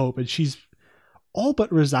no hope, and she's all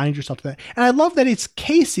but resigned herself to that. And I love that it's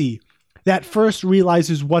Casey that first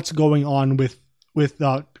realizes what's going on with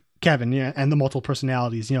Kevin, and the multiple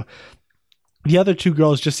personalities. The other two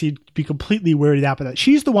girls just seem to be completely weirded out by that.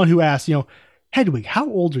 She's the one who asks, Hedwig, how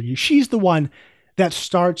old are you? She's the one that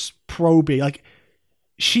starts probing. Like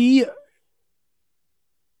so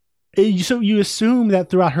you assume that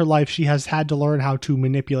throughout her life she has had to learn how to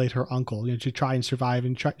manipulate her uncle, to try and survive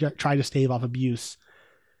and try to stave off abuse.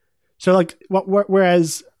 So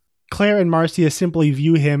whereas Claire and Marcia simply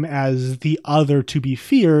view him as the other to be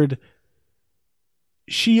feared,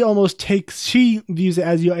 she views it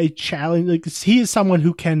as a challenge. Like he is someone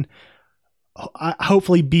who can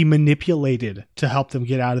hopefully be manipulated to help them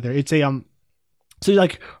get out of there. It's so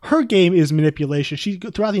like her game is manipulation. She,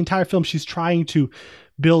 throughout the entire film, she's trying to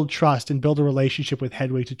build trust and build a relationship with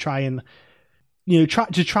Hedwig to try and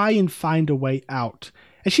try and find a way out.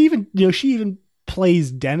 And she even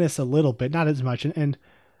plays Dennis a little bit, not as much, and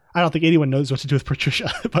I don't think anyone knows what to do with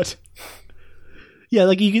Patricia, but yeah,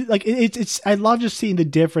 like you can, like it's I love just seeing the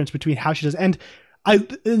difference between how she does, and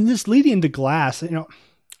this leading into Glass, I don't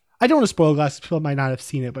want to spoil Glass, people might not have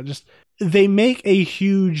seen it, but just they make a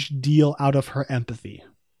huge deal out of her empathy.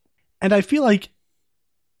 And I feel like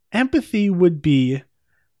empathy would be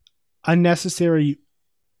a necessary,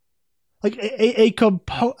 like a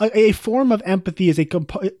form of empathy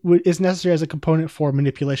is necessary as a component for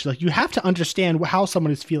manipulation. Like you have to understand how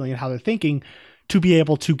someone is feeling and how they're thinking to be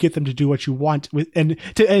able to get them to do what you want and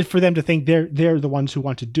for them to think they're the ones who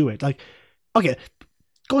want to do it. Like, okay,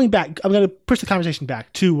 going back, I'm going to push the conversation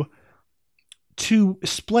back to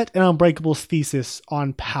Split and Unbreakable's thesis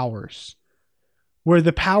on powers, where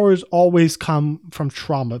the powers always come from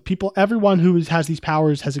trauma. Everyone who has these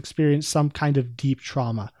powers has experienced some kind of deep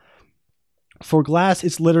trauma. For Glass,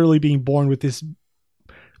 it's literally being born with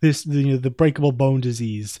the breakable bone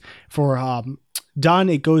disease. For Dunn,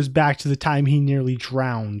 it goes back to the time he nearly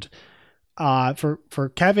drowned.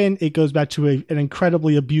 For Kevin, it goes back to an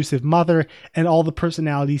incredibly abusive mother and all the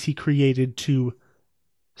personalities he created to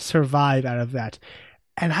survive out of that.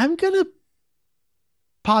 And I'm going to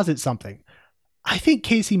posit something. I think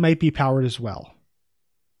Casey might be powered as well.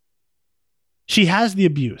 She has the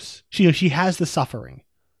abuse. She has the suffering.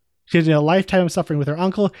 She has a lifetime of suffering with her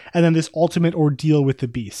uncle, and then this ultimate ordeal with the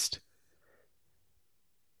beast.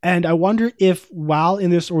 And I wonder if, while in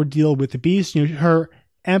this ordeal with the beast, her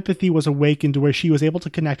empathy was awakened to where she was able to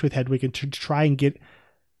connect with Hedwig and to try and get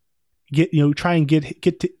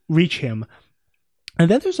to reach him. And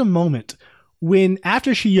then there's a moment when,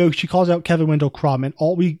 after she calls out Kevin Wendell Crumb, and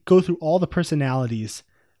we go through all the personalities.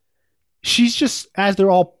 She's just, as they're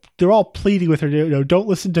all pleading with her, don't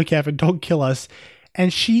listen to Kevin, don't kill us.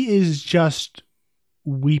 And she is just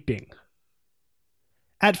weeping.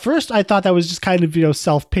 At first, I thought that was just kind of,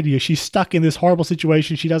 self-pity. She's stuck in this horrible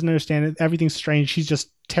situation. She doesn't understand it. Everything's strange. She's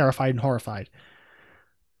just terrified and horrified.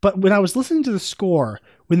 But when I was listening to the score,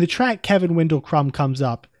 when the track Kevin Wendell Crumb comes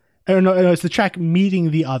up, it's the track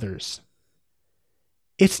Meeting the Others.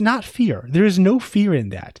 It's not fear. There is no fear in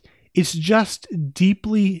that. It's just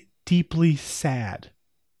deeply, deeply sad.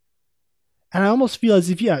 And I almost feel as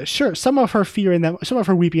if, yeah, sure, some of her weeping in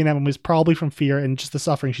that moment was probably from fear and just the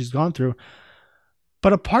suffering she's gone through.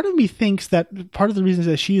 But a part of me thinks that part of the reason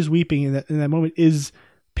that she is weeping in that moment is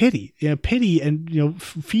pity. Pity and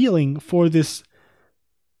feeling for this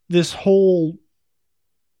this whole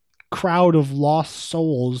crowd of lost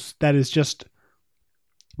souls that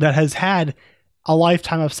has had a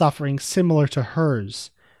lifetime of suffering similar to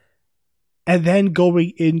hers, and then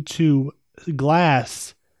going into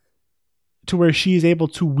Glass to where she is able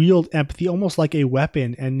to wield empathy almost like a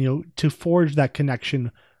weapon, and to forge that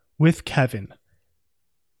connection with Kevin,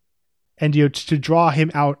 and to draw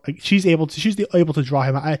him out. She's able to draw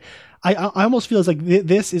him out. I almost feel like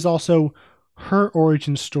this is also her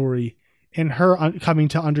origin story, and her coming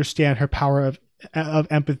to understand her power of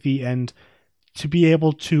empathy and to be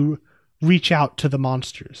able to reach out to the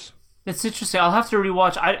monsters. It's interesting. I'll have to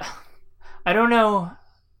rewatch. I don't know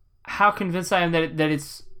how convinced I am that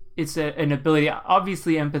it's an ability.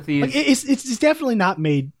 Obviously, empathy is. It's definitely not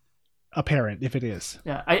made apparent if it is.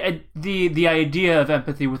 Yeah, the idea of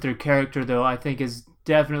empathy with their character, though, I think is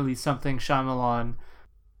definitely something Shyamalan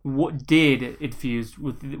did infuse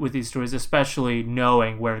with these stories, especially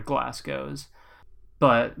knowing where Glass goes.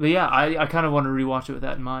 But yeah, I kind of want to rewatch it with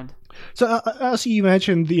that in mind. So also you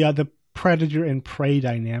mentioned the predator and prey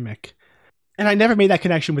dynamic, and I never made that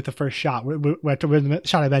connection with the first shot, where the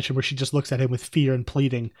shot I mentioned where she just looks at him with fear and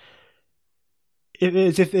pleading. It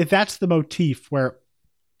is if that's the motif where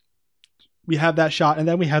we have that shot, and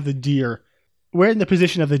then we have the deer. We're in the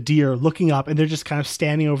position of the deer looking up, and they're just kind of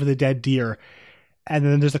standing over the dead deer. And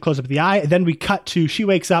then there's a close-up of the eye, and then we cut to she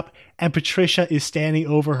wakes up, and Patricia is standing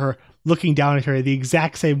over her, looking down at her the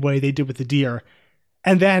exact same way they did with the deer.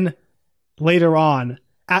 And then later on,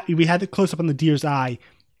 we had the close-up on the deer's eye.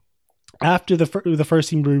 After the first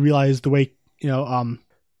scene, we realized the way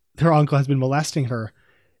her uncle has been molesting her,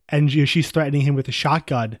 and she's threatening him with a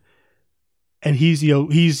shotgun, and he's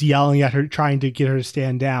yelling at her, trying to get her to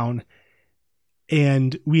stand down.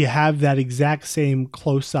 And we have that exact same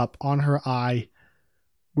close-up on her eye,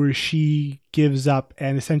 where she gives up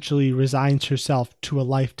and essentially resigns herself to a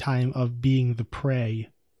lifetime of being the prey.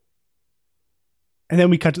 And then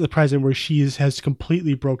we cut to the present where she has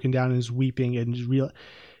completely broken down and is weeping and is real.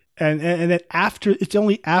 And then it's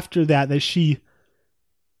only after that she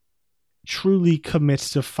truly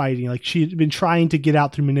commits to fighting. Like, she had been trying to get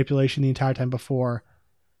out through manipulation the entire time before.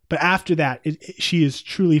 But after that, she is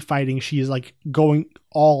truly fighting. She is like going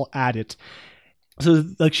all at it. So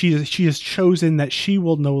like she has chosen that she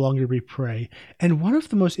will no longer be prey. And one of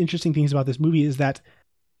the most interesting things about this movie is that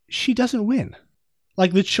she doesn't win.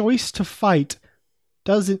 Like, the choice to fight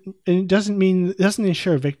doesn't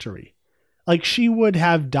ensure victory. Like, she would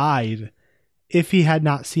have died if he had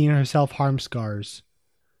not seen her self-harm scars.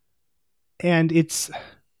 And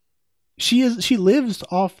she lives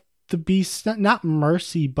off the beast, not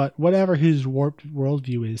mercy, but whatever his warped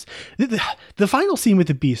worldview is. The final scene with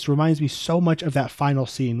the beast reminds me so much of that final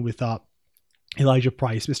scene with Elijah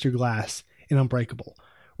Price, Mr. Glass, in Unbreakable,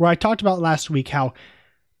 where I talked about last week how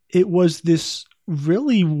it was this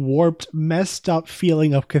really warped, messed up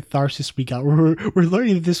feeling of catharsis we got. We're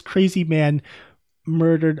learning that this crazy man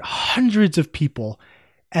murdered hundreds of people,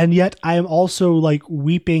 and yet I am also like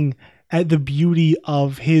weeping at the beauty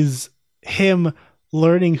of him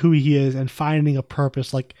learning who he is and finding a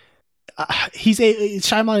purpose. Like,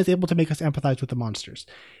 Shyamalan is able to make us empathize with the monsters.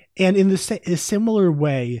 And in a similar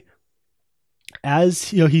way, as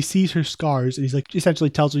he sees her scars, and he's like, essentially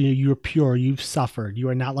tells her, you're pure, you've suffered, you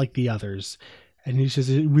are not like the others. And he says,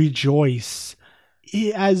 rejoice.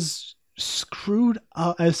 As screwed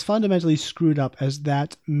up, as fundamentally screwed up as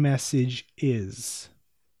that message is,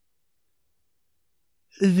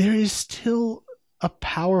 there is still a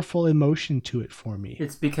powerful emotion to it for me.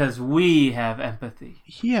 It's because we have empathy.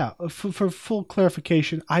 Yeah, for full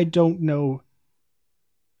clarification, I don't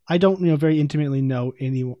very intimately know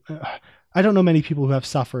anyone. I don't know many people who have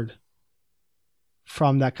suffered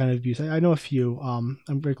from that kind of abuse. I know a few. I'm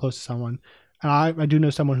very close to someone, and I do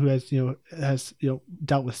know someone who has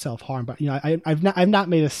dealt with self-harm. But I've not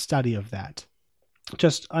made a study of that.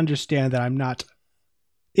 Just understand that I'm not.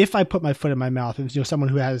 If I put my foot in my mouth, and someone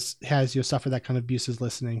who has suffered that kind of abuse is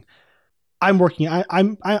listening, I'm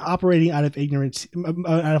operating out of ignorance,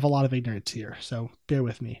 out of a lot of ignorance here. So bear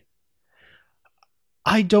with me.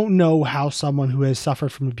 I don't know how someone who has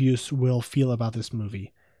suffered from abuse will feel about this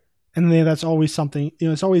movie, and then that's always something.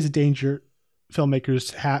 It's always a danger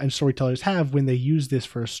filmmakers and storytellers have when they use this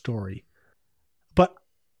for a story. But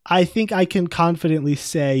I think I can confidently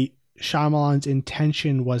say Shyamalan's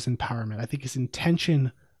intention was empowerment. I think his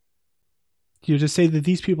intention, to say that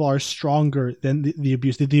these people are stronger than the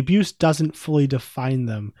abuse, that the abuse doesn't fully define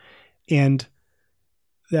them, and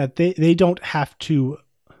that they don't have to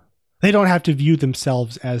view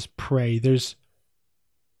themselves as prey.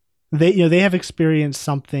 They have experienced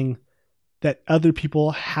something that other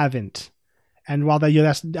people haven't, And while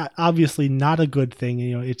that's obviously not a good thing,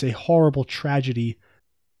 it's a horrible tragedy,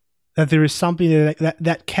 that there is something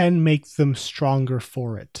that can make them stronger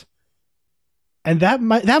for it. And that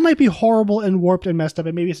might be horrible and warped and messed up,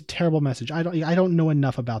 and maybe it's a terrible message. I don't know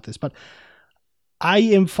enough about this, but I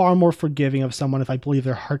am far more forgiving of someone if I believe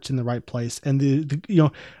their heart's in the right place. And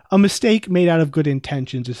a mistake made out of good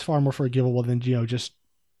intentions is far more forgivable than just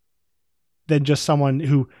someone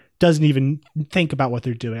who doesn't even think about what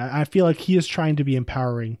they're doing. I feel like he is trying to be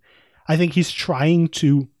empowering. I think he's trying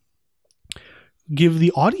to give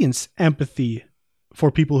the audience empathy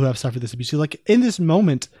for people who have suffered this abuse. So like in this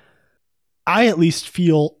moment, I at least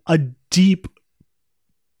feel a deep,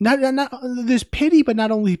 not there's pity, but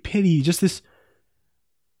not only pity, just this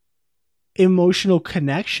emotional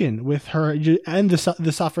connection with her and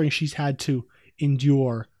the suffering she's had to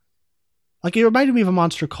endure. Like it reminded me of A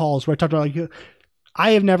Monster Calls, where I talked about like,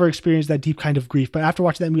 I have never experienced that deep kind of grief, but after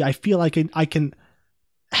watching that movie, I feel like I can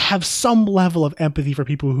have some level of empathy for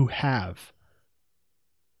people who have.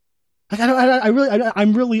 Like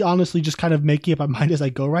I'm really honestly just kind of making up my mind as I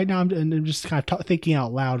go right now, and I'm just kind of thinking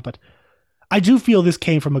out loud. But I do feel this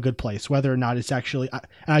came from a good place, whether or not it's actually. And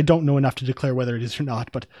I don't know enough to declare whether it is or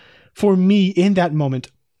not. But for me, in that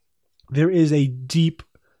moment, there is a deep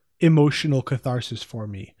emotional catharsis for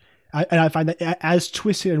me, and I find that as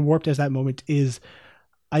twisted and warped as that moment is,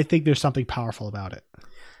 I think there's something powerful about it.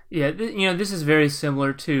 Yeah, this is very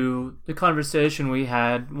similar to the conversation we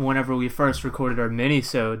had whenever we first recorded our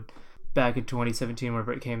mini-sode back in 2017,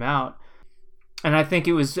 whenever it came out. And I think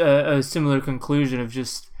it was a similar conclusion of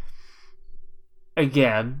just,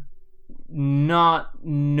 again, not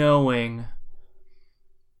knowing,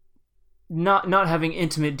 not having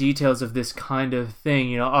intimate details of this kind of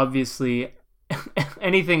thing. Obviously,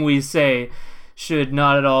 anything we say should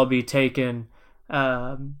not at all be taken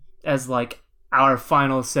as like our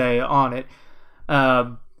final say on it.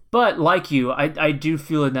 But like you, I do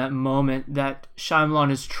feel in that moment that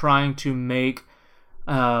Shyamalan is trying to make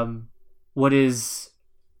what is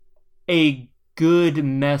a good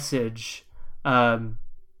message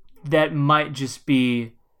that might just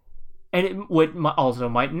be, and what also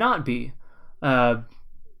might not be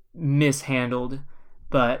mishandled,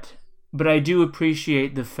 but I do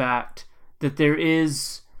appreciate the fact that there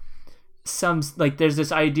is there's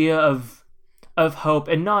this idea of hope,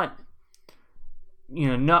 and not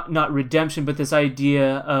redemption, but this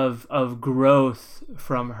idea of growth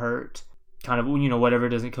from hurt, kind of, whatever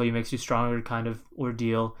doesn't kill you makes you stronger kind of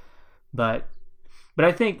ordeal. But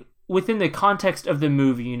I think within the context of the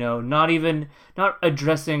movie, not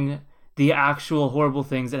addressing the actual horrible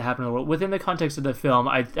things that happen in the world, within the context of the film,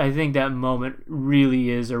 I think that moment really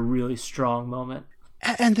is a really strong moment.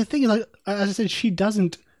 And the thing is, like, as I said, she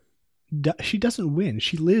doesn't win.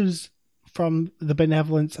 She lives from the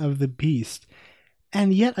benevolence of the beast.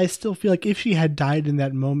 And yet I still feel like if she had died in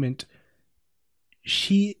that moment,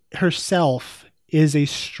 she herself is a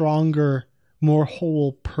stronger, more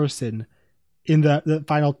whole person in the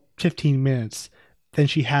final 15 minutes than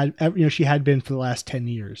she had been for the last 10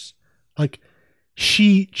 years. Like,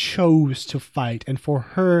 she chose to fight, and for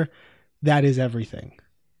her, that is everything.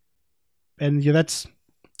 And that's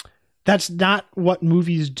not what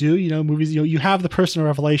movies do. Movies, you have the personal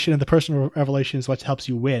revelation, and the personal revelation is what helps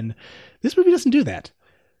you win. This movie doesn't do that,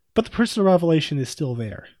 but the personal revelation is still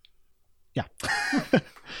there. Yeah.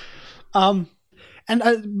 But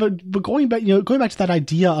going back to that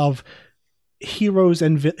idea of heroes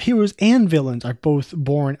and villains are both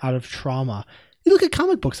born out of trauma. You look at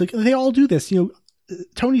comic books, like they all do this.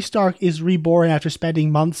 Tony Stark is reborn after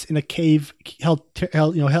spending months in a cave held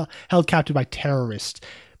captive by terrorists.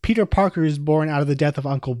 Peter Parker is born out of the death of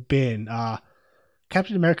Uncle Ben.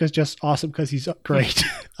 Captain America is just awesome because he's great.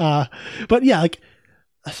 But yeah, like,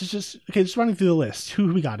 just running through the list.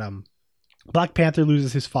 Who we got? Black Panther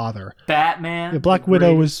loses his father. Batman. Black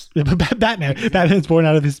Widow was Batman. Batman's born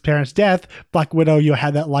out of his parents' death. Black Widow,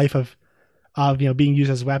 had that life of being used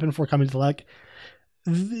as a weapon before coming to light.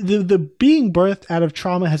 The being birthed out of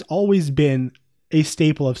trauma has always been a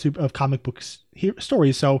staple of comic books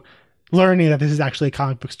stories. So learning that this is actually a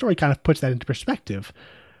comic book story kind of puts that into perspective.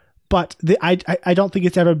 But I don't think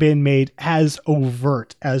it's ever been made as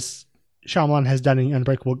overt as Shyamalan has done in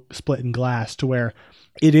Unbreakable, Split, and Glass, to where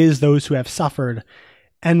it is those who have suffered,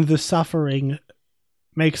 and the suffering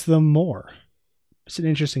makes them more. It's an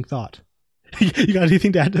interesting thought. You got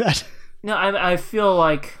anything to add to that? No, I feel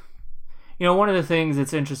like, one of the things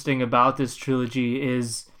that's interesting about this trilogy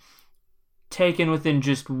is, taken within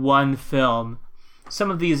just one film,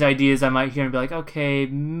 some of these ideas I might hear and be like, okay,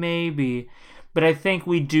 maybe. But I think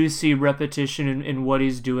we do see repetition in what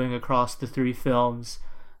he's doing across the three films.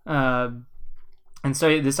 And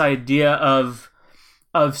so this idea of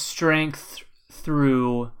strength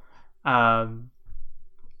through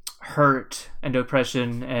hurt and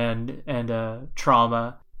oppression and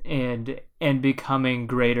trauma and becoming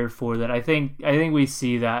greater for that. I think we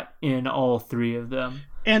see that in all three of them.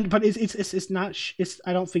 But it's not.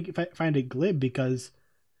 I don't think I find it glib, because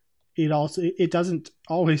it doesn't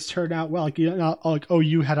always turn out well. Like, you're not like, oh,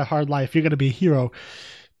 you had a hard life, you're gonna be a hero.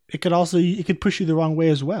 It could push you the wrong way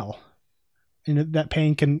as well, and that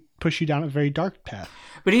pain can push you down a very dark path.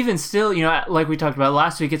 But even still, like we talked about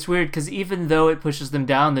last week, it's weird because even though it pushes them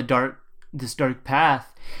down this dark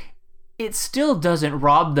path, it still doesn't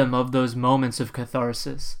rob them of those moments of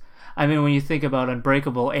catharsis. I mean, when you think about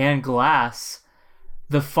Unbreakable and Glass,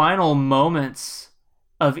 the final moments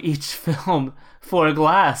of each film for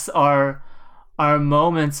Glass are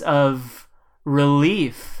moments of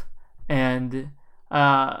relief and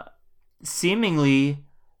seemingly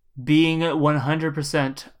being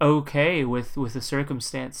 100% okay with the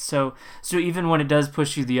circumstance. So even when it does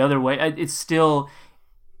push you the other way,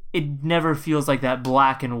 it never feels like that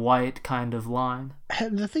black and white kind of line.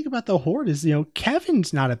 And the thing about the Horde is,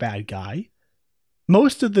 Kevin's not a bad guy.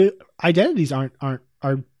 Most of the identities are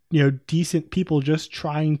decent people just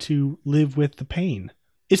trying to live with the pain.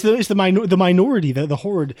 It's the minority, the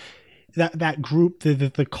Horde, that group,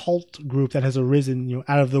 the cult group that has arisen,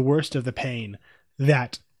 out of the worst of the pain,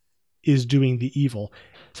 that is doing the evil.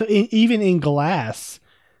 So even in Glass,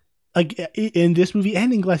 like in this movie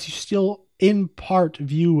and in Glass, you still in part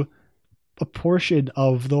view a portion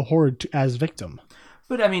of the Horde as victim.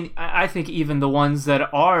 But I mean, I think even the ones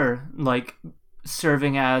that are like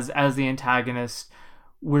serving as the antagonist,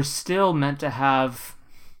 we're still meant to have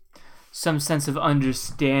some sense of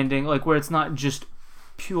understanding, like where it's not just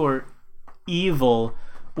pure evil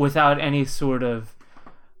without any sort of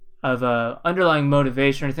underlying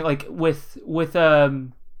motivation or anything. Like with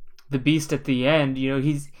the Beast at the end,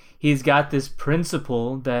 he's got this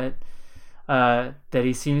principle that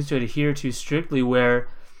he seems to adhere to strictly, where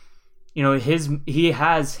he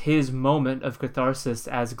has his moment of catharsis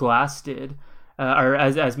as Glass did, or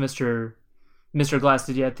as Mr. Glass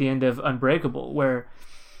did at the end of Unbreakable, where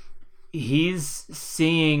he's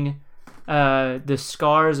seeing the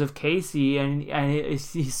scars of Casey and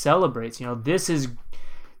he celebrates. This is,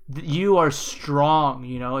 you are strong.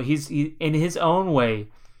 He's in his own way,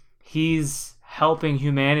 he's helping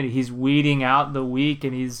humanity. He's weeding out the weak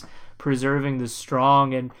and he's preserving the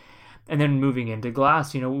strong. And then moving into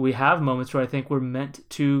Glass, we have moments where I think we're meant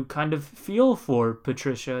to kind of feel for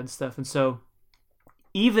Patricia and stuff. And so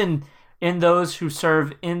even in those who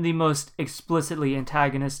serve in the most explicitly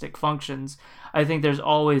antagonistic functions, I think there's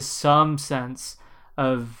always some sense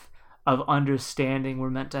of understanding we're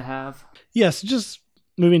meant to have. Yes, just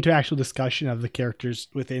moving to actual discussion of the characters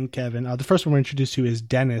within Kevin. The first one we're introduced to is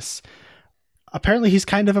Dennis. Apparently he's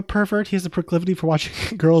kind of a pervert. He has a proclivity for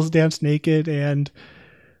watching girls dance naked, and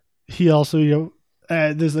he also,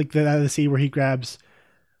 there's like the scene where he grabs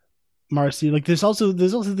Marcy. Like there's also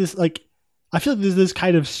this, like, I feel like there's this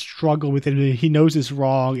kind of struggle with him. He knows it's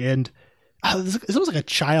wrong, and it's almost like a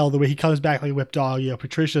child, the way he comes back like a whipped dog.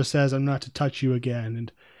 Patricia says, "I'm not to touch you again,"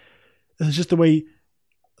 and it's just the way.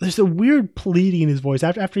 There's a weird pleading in his voice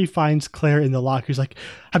after he finds Claire in the locker. He's like,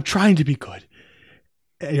 "I'm trying to be good.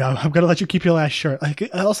 I'm gonna let you keep your last shirt." Like,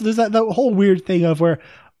 also, there's that whole weird thing of where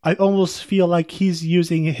I almost feel like he's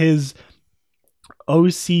using his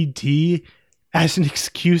OCD as an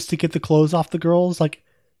excuse to get the clothes off the girls. Like,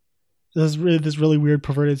 there's really this really weird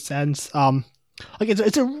perverted sense. Like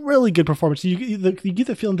it's a really good performance. You get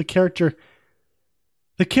the feeling the character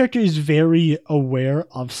is very aware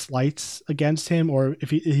of slights against him, or if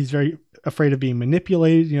he's very afraid of being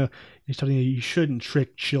manipulated. He's telling you shouldn't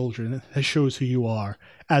trick children. That shows who you are,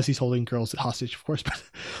 as he's holding girls hostage, of course. But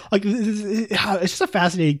like, it's just a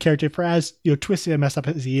fascinating character for as twisted and messed up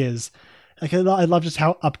as he is. Like, I love just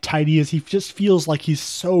how uptight he is. He just feels like he's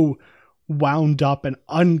so wound up and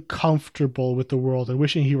uncomfortable with the world and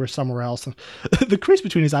wishing he were somewhere else. And the crease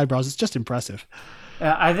between his eyebrows is just impressive.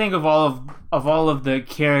 I think of all of the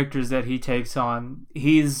characters that he takes on,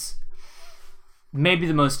 he's maybe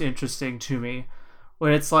the most interesting to me.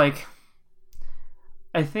 Where it's like,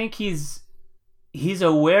 I think he's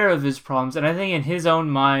aware of his problems, and I think in his own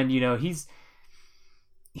mind, he's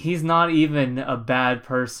not even a bad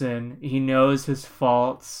person. He knows his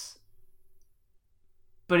faults,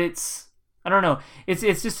 but I don't know. It's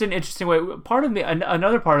just an interesting way.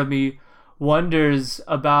 Another part of me wonders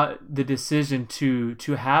about the decision to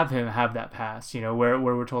have him have that past. Where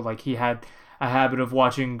we're told like he had a habit of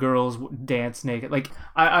watching girls dance naked. Like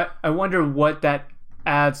I wonder what that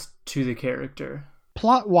adds to the character.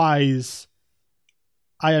 Plot wise,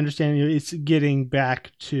 I understand it's getting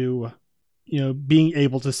back to, being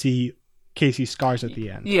able to see Casey's scars at the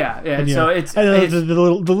end. Yeah. And, So it's it's the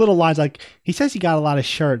little lines, like he says he got a lot of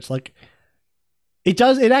shirts. Like it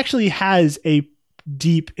actually has a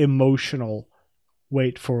deep emotional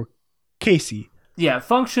weight for Casey. Yeah,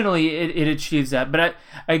 functionally it achieves that. But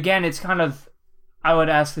again, it's kind of, I would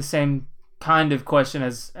ask the same kind of question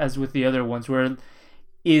as with the other ones, where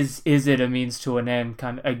is it a means to an end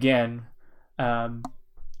kind of, again,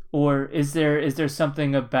 or is there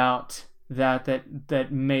something about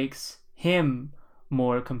that makes him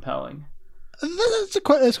more compelling? That's a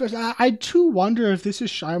question. I too wonder if this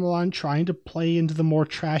is Shyamalan trying to play into the more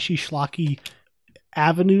trashy, schlocky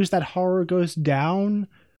avenues that horror goes down.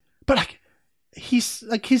 But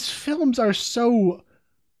his films are so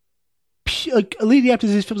leading up to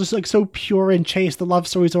his films is so pure and chaste. The love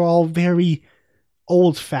stories are all very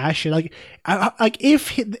old fashioned.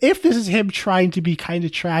 If this is him trying to be kind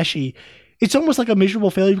of trashy, it's almost like a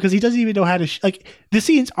miserable failure because he doesn't even know how to the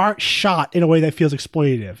scenes aren't shot in a way that feels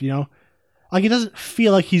exploitative. It doesn't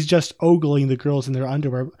feel like he's just ogling the girls in their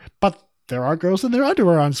underwear, but there are girls in their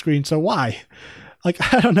underwear on screen, so why?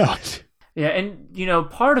 I don't know. Yeah, and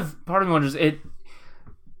part of me wonders, it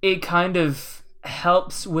kind of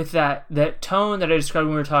helps with that tone that I described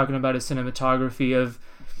when we were talking about his cinematography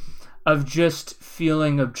of just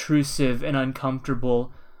feeling obtrusive and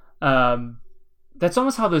uncomfortable. That's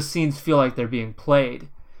almost how those scenes feel like they're being played,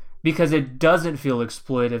 because it doesn't feel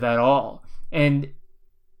exploitive at all. And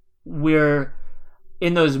we're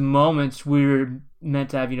in those moments we're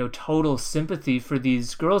meant to have total sympathy for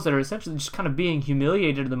these girls that are essentially just kind of being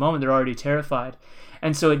humiliated at the moment. They're already terrified,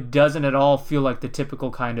 and so it doesn't at all feel like the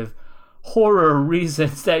typical kind of horror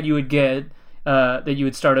reasons that you would get that you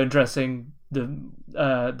would start addressing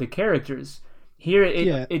the characters. Here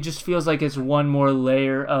it just feels like it's one more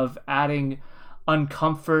layer of adding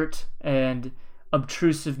uncomfort and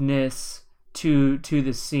obtrusiveness to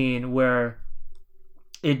the scene, where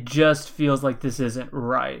it just feels like this isn't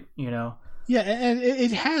right, Yeah, and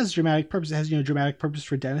it has dramatic purpose. It has dramatic purpose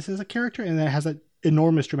for Dennis as a character, and then it has an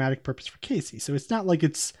enormous dramatic purpose for Casey. So it's not like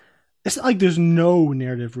it's not like there's no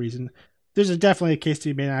narrative reason. There's definitely a case to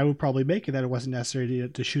be made, and I would probably make it that it wasn't necessary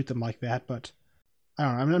to shoot them like that. But I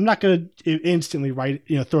don't know. I'm not going to instantly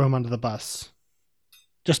throw him under the bus.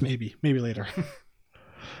 Just maybe later.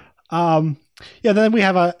 Then we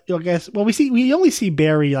have we only see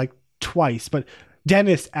Barry twice, but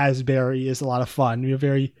Dennis as Barry is a lot of fun.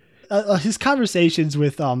 His conversations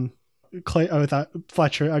with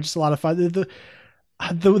Fletcher are just a lot of fun.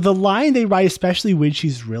 The line they write, especially when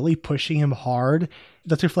she's really pushing him hard,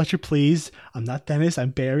 Dr. Fletcher, please, I'm not Dennis, I'm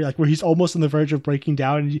Barry, where he's almost on the verge of breaking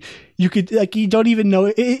down, and you could you don't even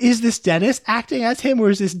know, is this Dennis acting as him, or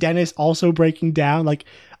is this Dennis also breaking down?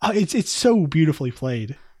 It's so beautifully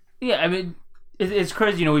played. Yeah, I mean, it's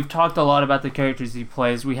crazy. We've talked a lot about the characters he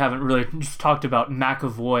plays. We haven't really just talked about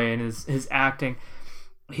McAvoy and his acting.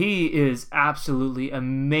 He is absolutely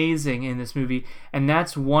amazing in this movie, and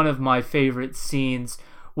that's one of my favorite scenes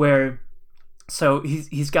where, so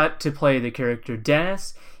he's got to play the character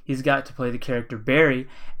Dennis, he's got to play the character Barry,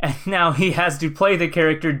 and now he has to play the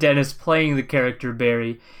character Dennis playing the character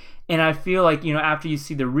Barry. And I feel like, after you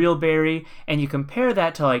see the real Barry and you compare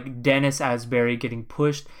that to Dennis as Barry getting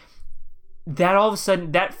pushed, that all of a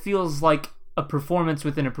sudden that feels like a performance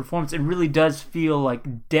within a performance. It really does feel like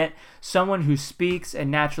someone who speaks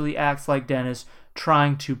and naturally acts like Dennis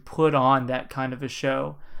trying to put on that kind of a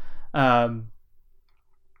show.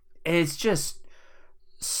 It's just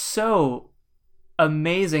so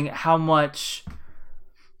amazing how much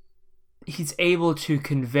he's able to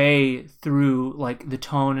convey through the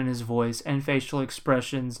tone in his voice and facial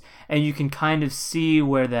expressions, and you can kind of see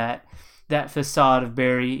where that facade of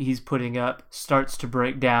Barry he's putting up starts to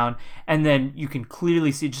break down, and then you can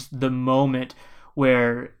clearly see just the moment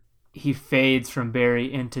where he fades from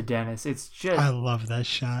Barry into Dennis. It's just, I love that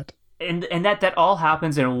shot, and that all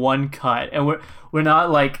happens in one cut, and we're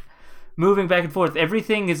not moving back and forth.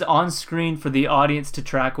 Everything is on screen for the audience to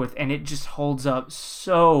track with, and it just holds up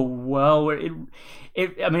so well. Where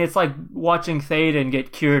it's like watching Théoden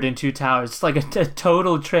get cured in Two Towers. It's like a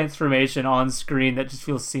total transformation on screen that just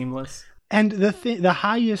feels seamless. And the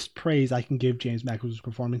highest praise I can give James McAvoy's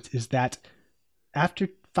performance is that after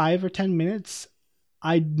 5 or 10 minutes,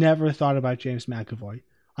 I never thought about James McAvoy.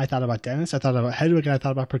 I thought about Dennis, I thought about Hedwig, and I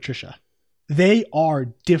thought about Patricia. They are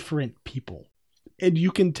different people. And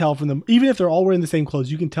you can tell from them, even if they're all wearing the same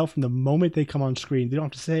clothes, you can tell from the moment they come on screen, they don't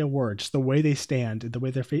have to say a word, just the way they stand, the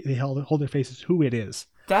way they hold their faces, who it is.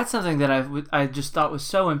 That's something that I just thought was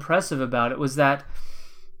so impressive about it, was that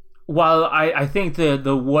while I think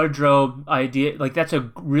the wardrobe idea, like, that's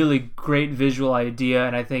a really great visual idea,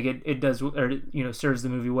 and I think it does, or, you know, serves the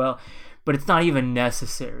movie well, but it's not even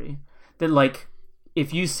necessary. That, like,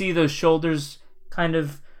 if you see those shoulders kind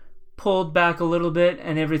of pulled back a little bit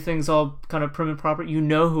and everything's all kind of prim and proper, you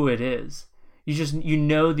know who it is. You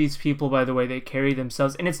know these people by the way they carry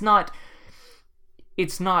themselves, and it's not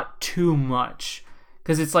too much,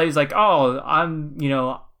 because it's like, oh,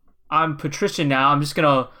 I'm Patricia now, I'm just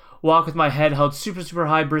gonna walk with my head held super, super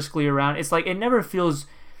high briskly around. It's like, it never feels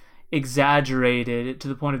exaggerated to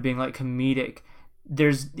the point of being like comedic.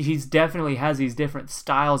 He's definitely has these different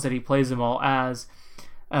styles that he plays them all as,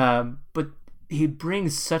 but he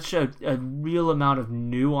brings such a real amount of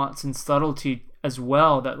nuance and subtlety as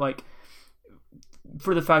well, that, like,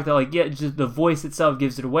 for the fact that, like, yeah, just the voice itself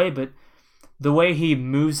gives it away, but the way he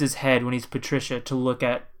moves his head when he's Patricia to look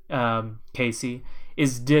at Casey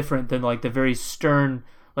is different than, like, the very stern,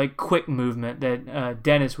 like, quick movement that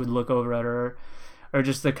Dennis would look over at her, or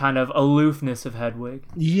just the kind of aloofness of Hedwig.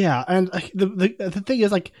 Yeah, and the thing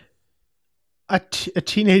is, like, a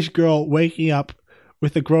teenage girl waking up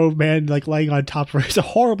with a grown man, like, laying on top of her is a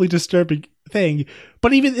horribly disturbing thing.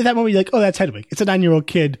 But even in that moment, you're like, oh, that's Hedwig. It's a 9-year-old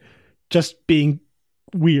kid just being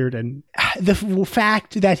weird. And the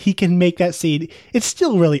fact that he can make that scene, it's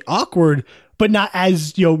still really awkward, but not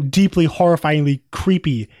as, you know, deeply horrifyingly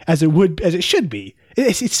creepy as it should be.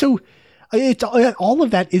 It's so, all of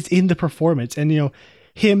that is in the performance, and, you know,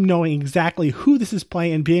 him knowing exactly who this is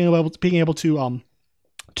playing and being able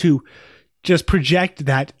to just project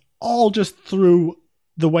that all just through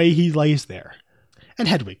the way he lays there. And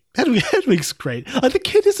Hedwig's great.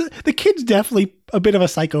 The kid's definitely a bit of a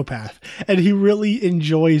psychopath, and he really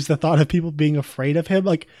enjoys the thought of people being afraid of him.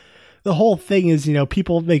 Like, the whole thing is, you know,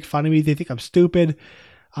 people make fun of me, they think I'm stupid.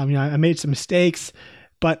 You know, I made some mistakes,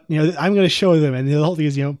 but, you know, I'm going to show them. And the whole thing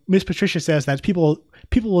is, you know, Miss Patricia says that people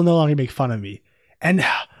will no longer make fun of me. And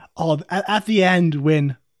at the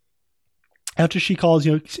end, after she calls,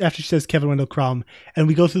 you know, after she says Kevin Wendell Crumb, and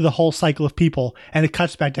we go through the whole cycle of people, and it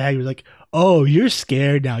cuts back to Hedwig, like, oh, you're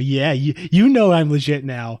scared now. Yeah, you know I'm legit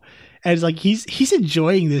now. And it's like, he's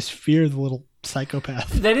enjoying this fear of the little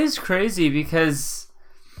psychopath. That is crazy, because,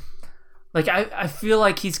 like, I feel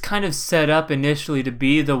like he's kind of set up initially to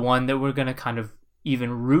be the one that we're going to kind of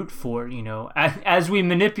even root for, you know. As we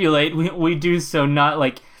manipulate, we do so not,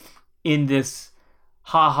 like, in this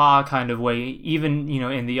ha-ha kind of way. Even, you know,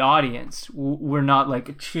 in the audience, we're not,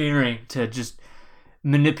 like, cheering to just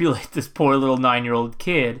manipulate this poor little 9-year-old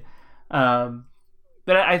kid. But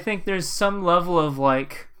I think there's some level of,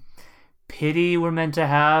 like, pity we're meant to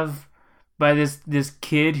have by this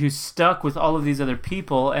kid who's stuck with all of these other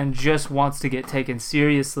people and just wants to get taken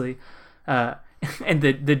seriously. And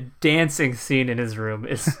the dancing scene in his room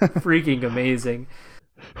is freaking amazing.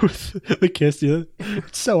 The kiss, yeah.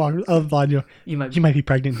 It's so awkward. You might be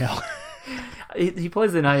pregnant now. He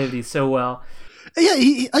plays the naivety so well. Yeah,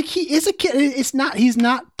 he is a kid. He's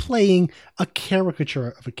not playing a caricature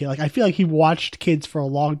of a kid. Like, I feel like he watched kids for a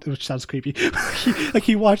long, which sounds creepy.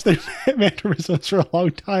 He watched their mannerisms for a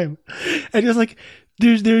long time, and it's like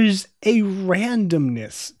there's a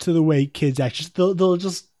randomness to the way kids act. They'll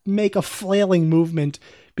just make a flailing movement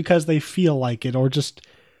because they feel like it, or just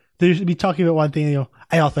they'll be talking about one thing. You know,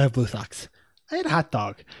 I also have blue socks. I had a hot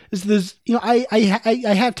dog. There's you know, I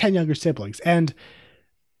have 10 younger siblings, and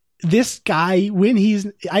this guy, when he's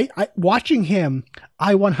watching him,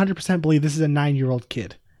 I 100% believe this is a 9-year-old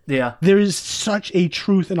kid. Yeah, there is such a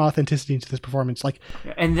truth and authenticity to this performance. Like,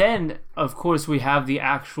 and then of course we have the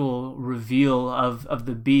actual reveal of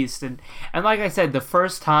the Beast, and like I said, the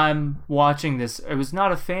first time watching this, I was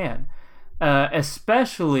not a fan,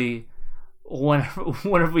 especially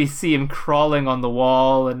whenever we see him crawling on the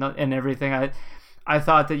wall and everything. I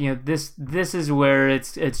thought that, you know, this is where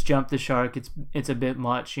it's jumped the shark. It's a bit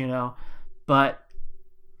much, you know. But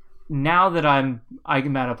now that I'm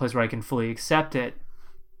at a place where I can fully accept it,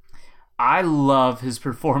 I love his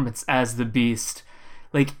performance as the Beast.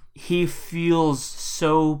 Like, he feels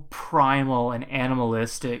so primal and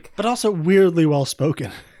animalistic, but also weirdly well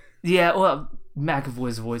spoken. Yeah, well,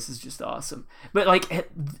 McAvoy's voice is just awesome. But, like,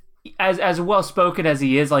 as well spoken as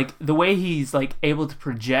he is, like, the way he's, like, able to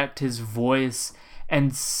project his voice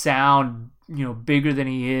and sound, you know, bigger than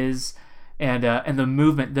he is, and the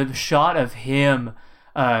movement, the shot of him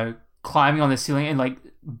climbing on the ceiling and, like,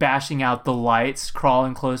 bashing out the lights,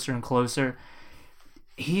 crawling closer and closer,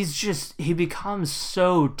 he becomes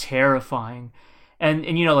so terrifying, and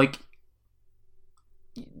you know, like,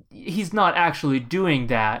 he's not actually doing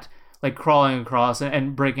that, like crawling across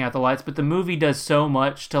and breaking out the lights, but the movie does so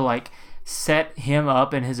much to, like, set him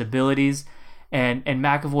up and his abilities. and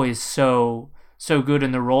McAvoy is so good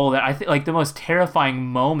in the role that I think like the most terrifying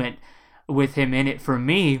moment with him in it for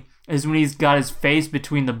me is when he's got his face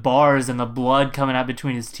between the bars and the blood coming out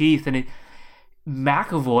between his teeth, and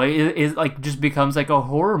McAvoy is like just becomes like a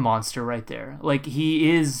horror monster right there. Like he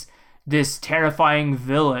is this terrifying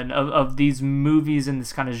villain of these movies in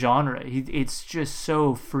this kind of genre. It's just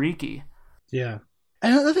so freaky. Yeah.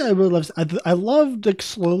 And another thing I really love is I loved like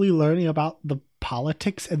slowly learning about the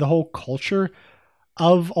politics and the whole culture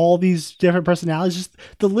of all these different personalities. Just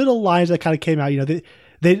the little lines that kind of came out,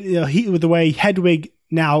 he with the way Hedwig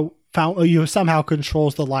now found somehow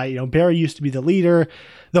controls the light. Barry used to be the leader.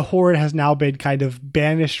 The Horde has now been kind of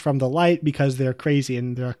banished from the light because they're crazy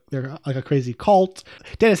and they're like a crazy cult.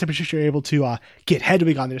 Dennis and Patricia are able to get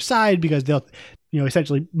Hedwig on their side because they'll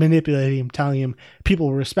essentially manipulate him, telling him people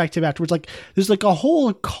will respect him afterwards. Like there's like a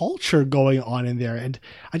whole culture going on in there, and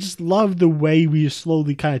I just love the way we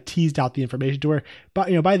slowly kind of teased out the information to where, but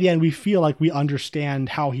by the end we feel like we understand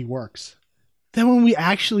how he works. Then when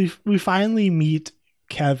we finally meet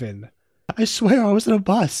Kevin, I swear I was in a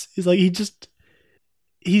bus. He's like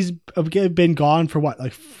he's been gone for what,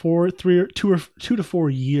 like 2 to 4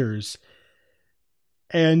 years,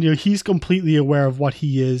 and he's completely aware of what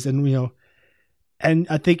he is, and and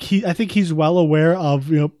I think he's well aware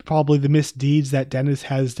of probably the misdeeds that Dennis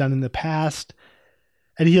has done in the past,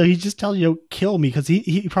 and he just tells kill me, because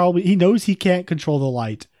he knows he can't control the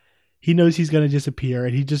light. He knows he's going to disappear,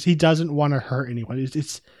 and he doesn't want to hurt anyone.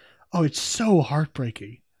 It's so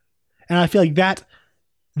heartbreaking, and I feel like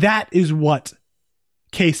that is what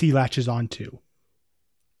Casey latches onto,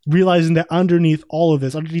 realizing that underneath all of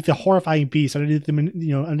this, underneath the horrifying beast,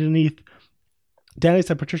 underneath Dennis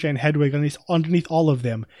and Patricia and Hedwig, underneath all of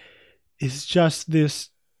them, is just this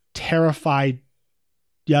terrified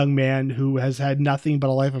young man who has had nothing but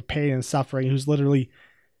a life of pain and suffering, who's literally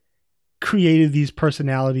created these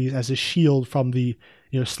personalities as a shield from the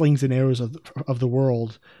slings and arrows of the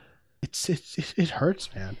world. It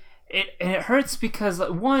hurts, man. It hurts because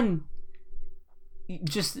one,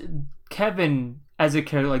 just Kevin as a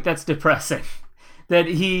character, like that's depressing. That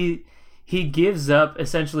he gives up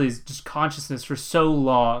essentially his just consciousness for so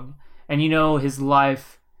long, and his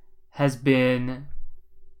life has been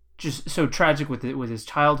just so tragic with his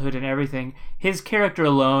childhood and everything. His character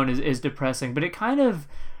alone is depressing, but it kind of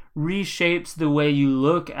reshapes the way you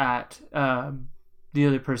look at the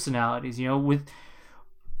other personalities.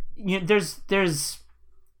 There's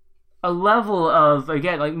a level of,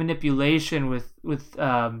 again, like manipulation with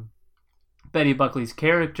Betty Buckley's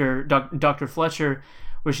character, Dr. Fletcher,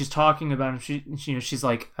 where she's talking about him. She's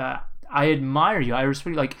like, I admire you, I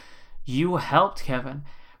respect you, like you helped Kevin.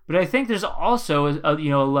 But I think there's also a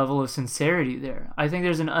level of sincerity there. I think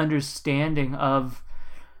there's an understanding of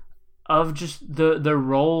just the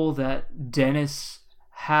role that Dennis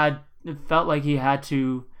felt like he had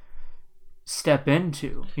to step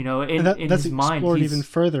into, in that's his mind. Explored even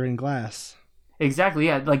further in Glass. Exactly,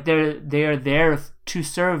 yeah. Like they are there to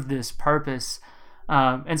serve this purpose,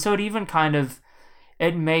 and so it even kind of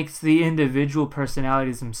makes the individual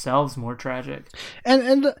personalities themselves more tragic.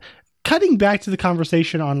 And cutting back to the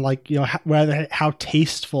conversation on how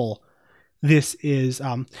tasteful this is,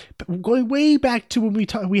 but going way back to when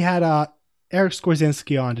we had Eric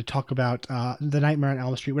Skorzynski on to talk about The Nightmare on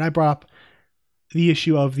Elm Street, when I brought up the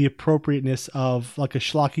issue of the appropriateness of like a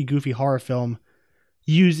schlocky, goofy horror film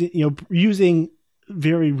using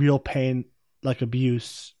very real pain like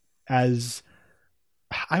abuse as,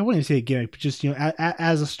 I wouldn't say a gimmick, but just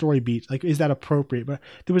as a story beat. Like, is that appropriate? But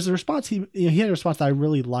there was a response he had a response that I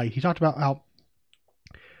really liked. He talked about how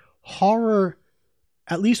horror,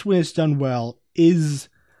 at least when it's done well, is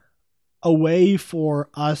a way for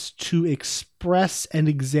us to express and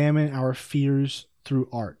examine our fears through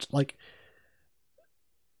art. Like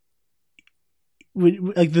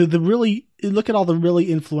the really, look at all the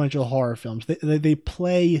really influential horror films. They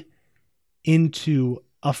play into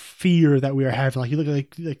a fear that we are having. Like you look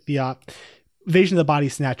at like the Invasion of the Body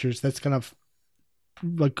Snatchers. That's kind of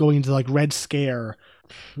like going into like Red Scare.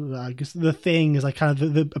 I guess The Thing is like kind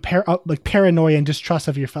of the paranoia and distrust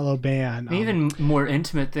of your fellow man. Even more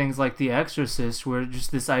intimate things like The Exorcist, where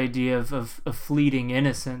just this idea of fleeting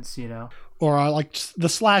innocence, Or like the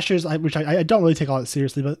slashers, which I don't really take all that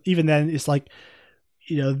seriously, but even then it's like,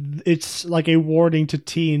 it's like a warning to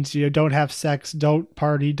teens, don't have sex, don't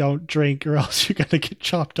party, don't drink, or else you're gonna get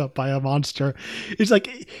chopped up by a monster. It's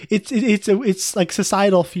like it's like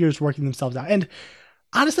societal fears working themselves out. And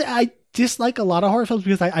honestly, I dislike a lot of horror films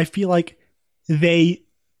because I feel like they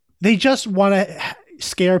just want to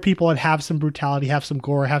scare people and have some brutality, have some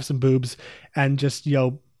gore, have some boobs, and just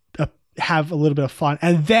have a little bit of fun,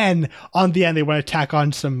 and then on the end they want to tack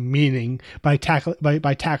on some meaning by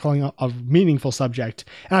tackling a meaningful subject.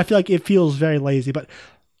 And I feel like it feels very lazy. But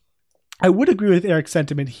I would agree with Eric's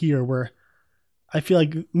sentiment here, where I feel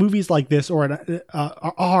like movies like this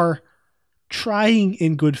are trying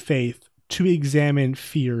in good faith to examine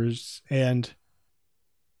fears and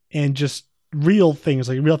just real things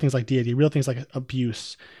like deity, real things like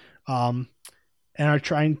abuse, and are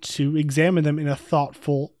trying to examine them in a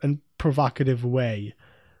thoughtful and provocative way.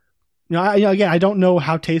 Again, I don't know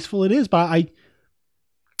how tasteful it is, but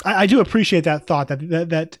I do appreciate that thought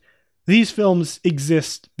that these films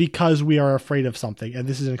exist because we are afraid of something, and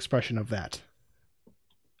this is an expression of that.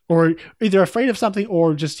 Or either afraid of something,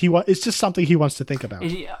 or just it's just something he wants to think about.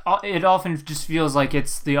 It often just feels like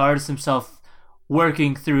it's the artist himself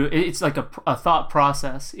working through. It's like a thought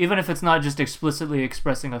process, even if it's not just explicitly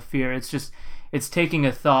expressing a fear. It's taking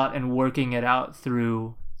a thought and working it out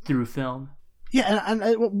through film. Yeah, and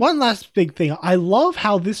one last big thing. I love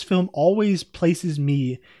how this film always places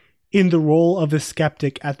me in the role of the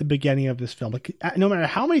skeptic at the beginning of this film. Like, no matter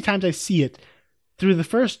how many times I see it, through the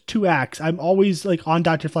first 2 acts, I'm always like on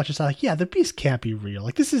Dr. Fletcher's side, like, yeah, the beast can't be real.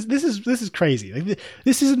 Like, this is crazy. Like,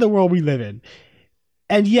 this isn't the world we live in.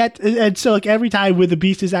 And yet, and so like every time when the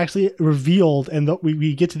beast is actually revealed and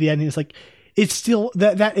we get to the ending, it's like, it's still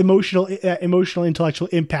that emotional intellectual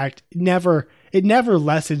impact never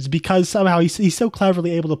lessens, because somehow he's so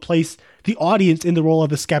cleverly able to place the audience in the role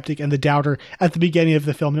of the skeptic and the doubter at the beginning of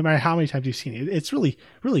the film, no matter how many times you've seen it. It's really,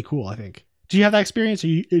 really cool, I think. Do you have that experience, or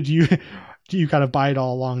do you kind of buy it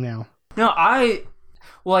all along now? No, I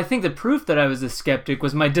think the proof that I was a skeptic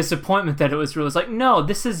was my disappointment that it was real. It's like, no,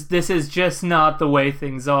 this is just not the way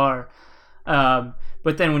things are.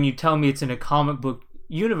 But then when you tell me it's in a comic book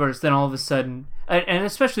universe, then all of a sudden, and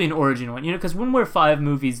especially an origin one, because when we're 5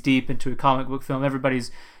 movies deep into a comic book film,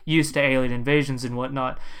 everybody's used to alien invasions and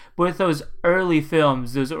whatnot. But with those early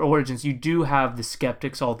films, those origins, you do have the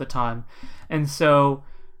skeptics all the time. And so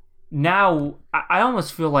now I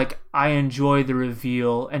almost feel like I enjoy the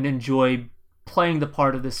reveal and enjoy playing the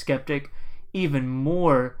part of the skeptic even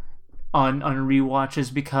more on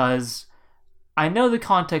rewatches, because I know the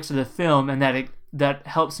context of the film and that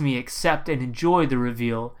helps me accept and enjoy the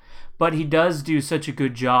reveal. But he does do such a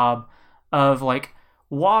good job of like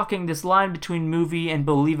walking this line between movie and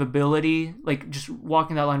believability, like just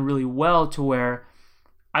walking that line really well, to where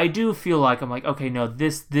I do feel like I'm like, okay, no,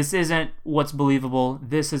 this isn't what's believable,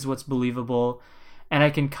 this is what's believable, and I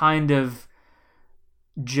can kind of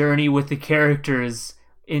journey with the characters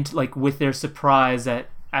into like with their surprise at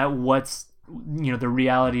what's the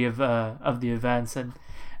reality of the events. And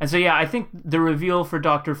so yeah, I think the reveal for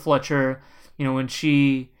Dr. Fletcher, when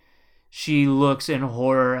she looks in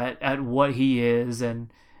horror at what he is, and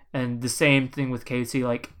the same thing with Casey,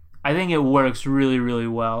 like I think it works really, really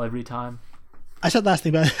well every time. I said last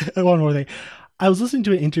thing, but one more thing. I was listening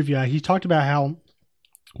to an interview. He talked about how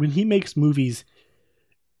when he makes movies,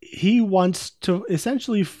 he wants to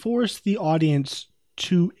essentially force the audience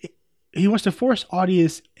force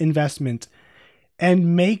audience investment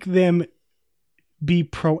and make them be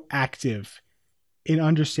proactive in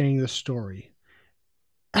understanding the story.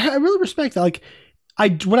 I really respect that. Like,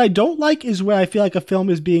 what I don't like is where I feel like a film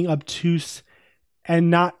is being obtuse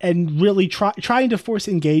and really trying to force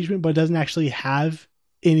engagement, but doesn't actually have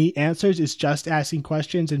any answers. It's just asking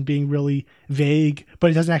questions and being really vague,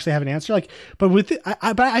 but it doesn't actually have an answer. Like, but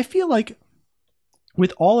I feel like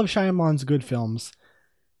with all of Shyamalan's good films,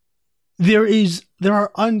 there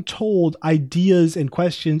are untold ideas and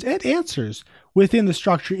questions and answers within the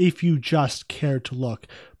structure if you just care to look.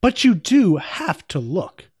 But you do have to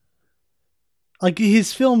look. Like,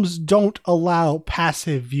 his films don't allow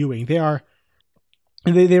passive viewing.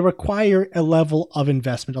 They require a level of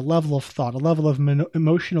investment, a level of thought, a level of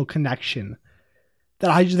emotional connection that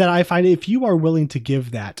I find if you are willing to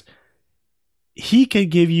give that, he could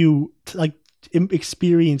give you like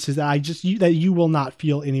experiences that you will not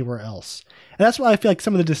feel anywhere else. And that's why I feel like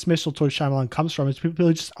some of the dismissal towards Shyamalan comes from, is people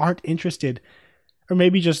who just aren't interested, or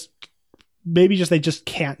maybe just they just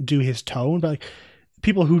can't do his tone, but like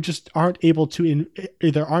people who just aren't able to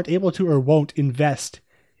or won't invest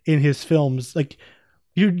in his films. Like,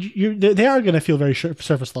 they are going to feel very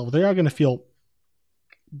surface level. They are going to feel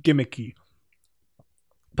gimmicky.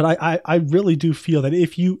 But I really do feel that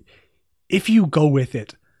if you go with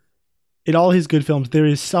it, in all his good films, there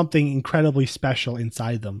is something incredibly special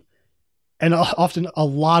inside them. And often a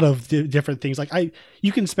lot of different things. Like,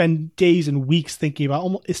 you can spend days and weeks thinking about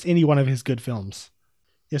almost any one of his good films.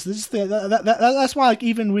 Yes, that's why, like,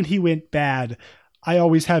 even when he went bad, I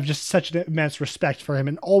always have just such an immense respect for him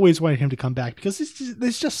and always wanted him to come back because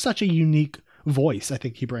it's just such a unique voice I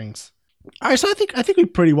think he brings. All right, so I think we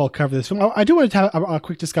pretty well covered this film. I do want to have a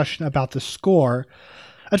quick discussion about the score.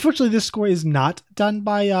 Unfortunately, this score is not done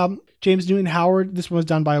by James Newton Howard. This one was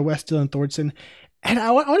done by Wes Dylan Thornton. And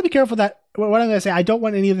I want to be careful that what I'm going to say, I don't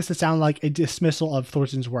want any of this to sound like a dismissal of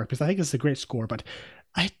Thornton's work because I think it's a great score, but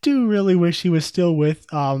I do really wish he was still with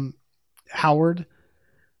Howard.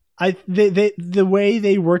 The way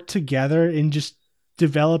they worked together in just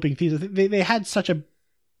developing things, they had such a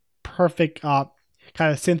perfect kind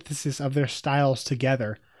of synthesis of their styles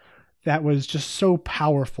together that was just so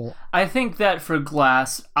powerful. I think that for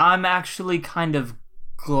Glass, I'm actually kind of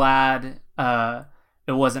glad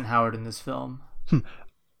it wasn't Howard in this film.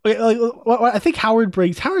 I think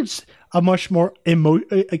Howard's a much more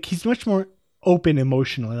he's much more open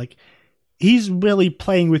emotionally. Like he's really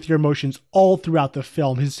playing with your emotions all throughout the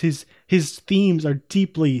film. His themes are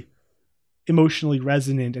deeply emotionally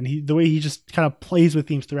resonant, and the way he just kind of plays with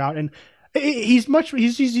themes throughout. And he's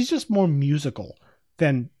just more musical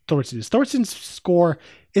than Thornton is. Thornton's score,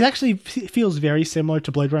 it actually feels very similar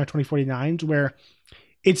to Blade Runner 2049, where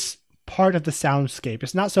it's part of the soundscape.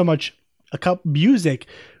 It's not so much music,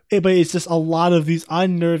 but it's just a lot of these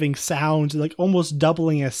unnerving sounds, like almost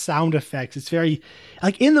doubling as sound effects. It's very,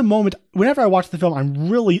 like in the moment, whenever I watch the film,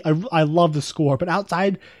 I love the score, but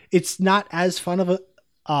outside, it's not as fun of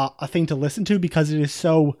a thing to listen to because it is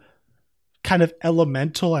so kind of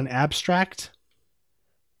elemental and abstract.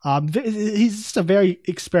 He's just a very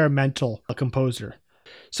experimental composer.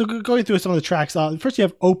 So going through some of the tracks, first you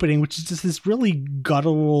have Opening, which is just this really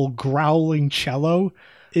guttural, growling cello.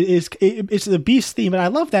 It's the Beast theme, and I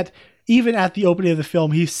love that even at the opening of the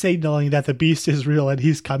film, he's signaling that the Beast is real and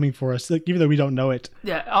he's coming for us, like, even though we don't know it.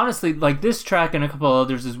 Yeah, honestly, like this track and a couple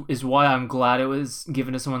others is why I'm glad it was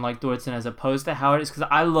given to someone like Thornton as opposed to Howard, is because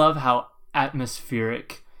I love how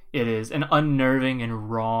atmospheric it is and unnerving and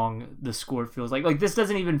wrong the score feels like. Like this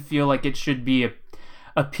doesn't even feel like it should be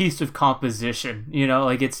a piece of composition, you know,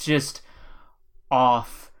 like it's just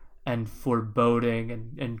off and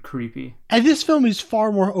foreboding and creepy. And this film is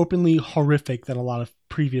far more openly horrific than a lot of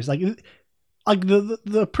previous, like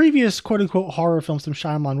the previous quote unquote horror films from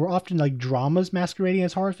Shyamalan were often like dramas masquerading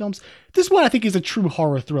as horror films. This one I think is a true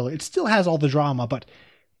horror thriller. It still has all the drama, but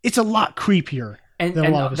it's a lot creepier. And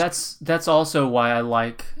that's also why I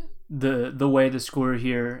like the way the score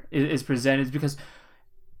here is presented, is because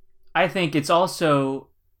I think it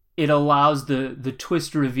allows the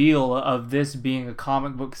twist reveal of this being a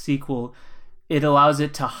comic book sequel. It allows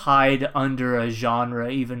it to hide under a genre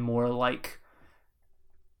even more, like,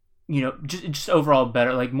 you know, just overall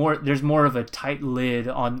better. Like there's more of a tight lid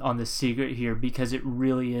on the secret here because it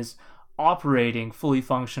really is operating fully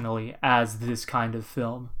functionally as this kind of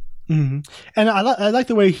film. Mm-hmm. And I like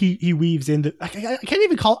the way he weaves in I can't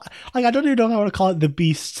even call, like, I don't even know if I want to call it the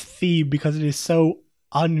Beast theme because it is so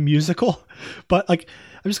unmusical, but like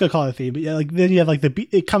I'm just gonna call it a theme. But yeah, like then you have like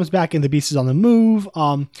it comes back and the Beast is on the move.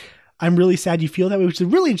 I'm really sad you feel that way, which is a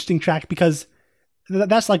really interesting track because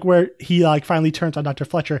that's like where he like finally turns on Dr.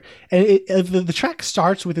 Fletcher, and the track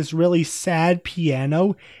starts with this really sad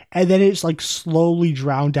piano, and then it's like slowly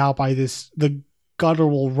drowned out by the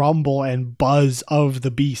guttural rumble and buzz of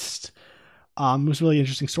the Beast. It was really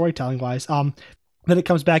interesting storytelling wise. Then it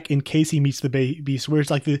comes back in Casey Meets the Beast, where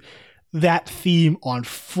it's like that theme on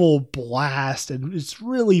full blast, and it's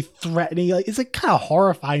really threatening. Like it's like kind of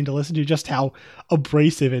horrifying to listen to just how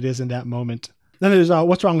abrasive it is in that moment. Then there's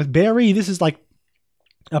What's Wrong with Barry. This is like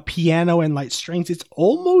a piano and light strings. It's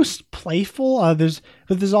almost playful. But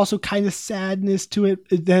there's also kind of sadness to it.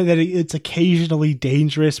 That it's occasionally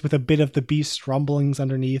dangerous with a bit of the Beast rumblings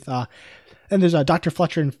underneath. And there's Dr.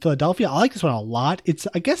 Fletcher in Philadelphia. I like this one a lot.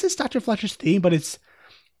 I guess it's Dr. Fletcher's theme, but it's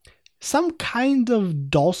some kind of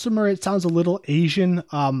dulcimer. It sounds a little Asian,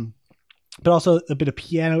 but also a bit of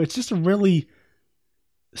piano. It's just a really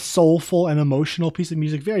soulful and emotional piece of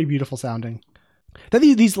music. Very beautiful sounding. Then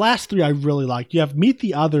these last three I really like. You have Meet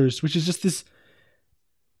the Others, which is just this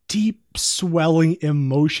deep swelling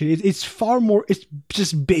emotion. It's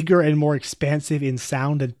just bigger and more expansive in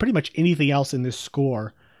sound than pretty much anything else in this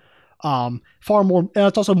score. Far more, and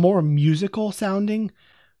it's also more musical sounding.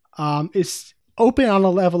 It's open on a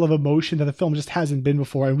level of emotion that the film just hasn't been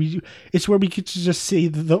before, and it's where we get to just see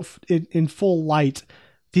in full light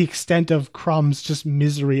the extent of Crumb's just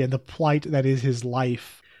misery and the plight that is his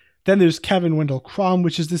life. Then there's Kevin Wendell Crumb,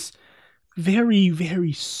 which is this very,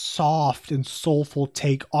 very soft and soulful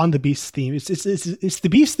take on the Beast theme. It's the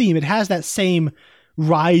Beast theme. It has that same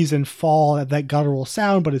rise and fall at that guttural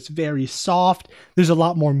sound, but it's very soft. There's a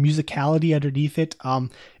lot more musicality underneath it.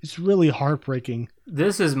 It's really heartbreaking.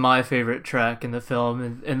 This is my favorite track in the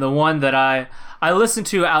film, and the one that I listen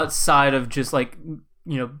to outside of just like,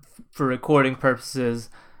 you know, for recording purposes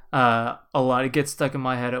a lot. It gets stuck in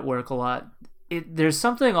my head at work a lot. There's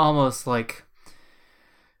something almost like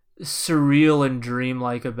surreal and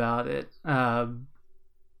dreamlike about it,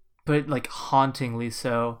 but like hauntingly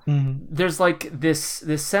so. There's like this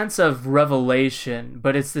sense of revelation,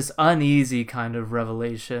 but it's this uneasy kind of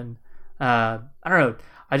revelation. I don't know.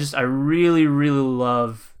 I really, really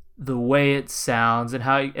love the way it sounds and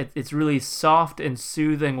how it's really soft and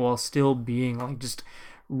soothing while still being like just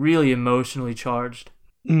really emotionally charged.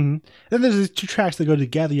 Then there's these two tracks that go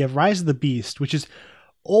together. You have Rise of the Beast, which is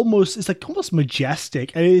almost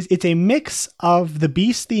majestic. And it's a mix of the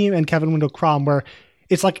Beast theme and Kevin Wendell Crumb, where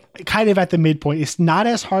it's like kind of at the midpoint. It's not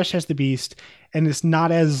as harsh as the Beast, and it's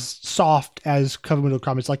not as soft as Kevin Wendell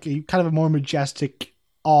Crumb. It's like kind of a more majestic,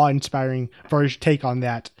 awe-inspiring version take on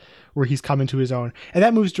that, where he's come into his own. And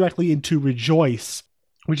that moves directly into Rejoice,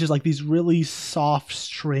 which is like these really soft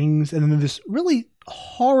strings, and then this really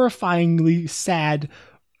horrifyingly sad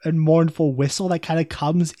and mournful whistle that kind of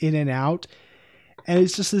comes in and out. And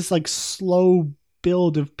it's just this like slow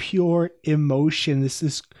build of pure emotion.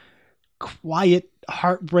 This quiet,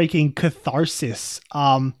 heartbreaking catharsis.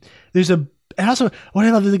 There's a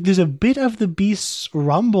bit of the Beast's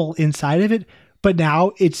rumble inside of it, but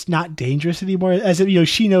now it's not dangerous anymore. As if, you know,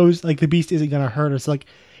 she knows like the Beast isn't going to hurt her. So like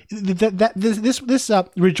this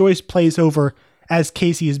Rejoice plays over as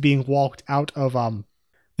Casey is being walked out of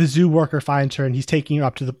the zoo worker finds her and he's taking her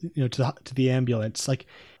up to the ambulance. Like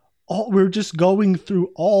we're just going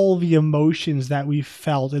through all the emotions that we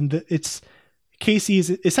felt, and it's Casey is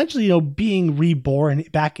essentially, you know, being reborn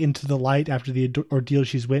back into the light after the ordeal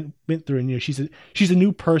she's went through, and you know she's a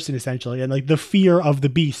new person essentially, and like the fear of the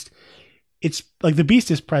Beast. It's like the Beast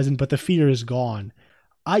is present, but the fear is gone.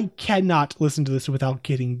 I cannot listen to this without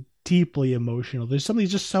getting deeply emotional. There's something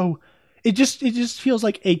just so... It just feels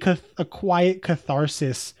like a quiet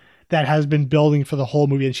catharsis that has been building for the whole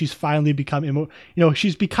movie, and she's finally become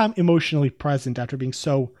she's become emotionally present after being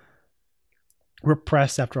so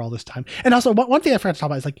repressed after all this time. And also, one thing I forgot to talk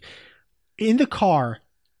about is like in the car,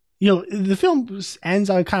 you know, the film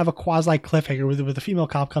ends on kind of a quasi cliffhanger where the female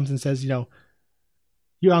cop comes and says, you know,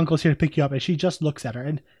 your uncle's here to pick you up, and she just looks at her.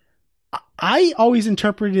 And I always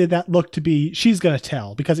interpreted that look to be she's gonna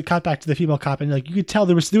tell, because it cut back to the female cop, and like you could tell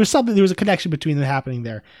there was a connection between them happening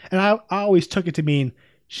there. And I always took it to mean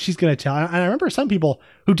she's gonna tell. And I remember some people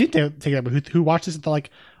who didn't take it, but who watched this and thought like,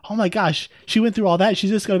 oh my gosh, she went through all that, she's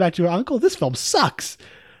just going back to her uncle. This film sucks.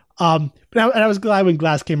 But I was glad when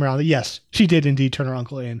Glass came around that yes, she did indeed turn her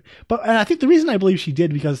uncle in. And I think the reason I believe she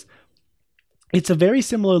did, because it's a very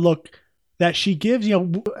similar look that she gives, you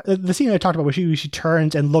know, the scene I talked about where she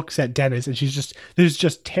turns and looks at Dennis, and there's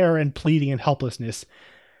just terror and pleading and helplessness.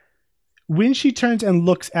 When she turns and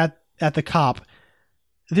looks at the cop,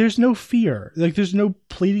 there's no fear. Like there's no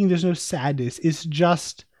pleading, there's no sadness. It's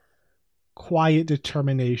just quiet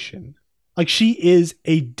determination. Like she is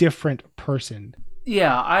a different person.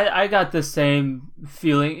 Yeah, I got the same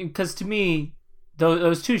feeling, because to me,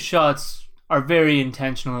 those two shots are very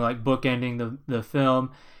intentionally like bookending the film.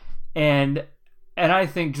 And I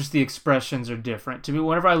think just the expressions are different. To me,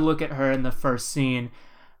 whenever I look at her in the first scene,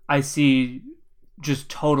 I see just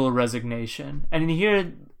total resignation. And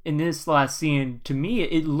here in this last scene, to me,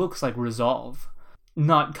 it looks like resolve,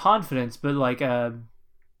 not confidence, but like a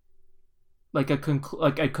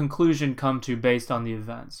conclusion come to based on the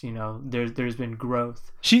events. You know, there's been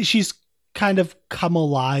growth. She's kind of come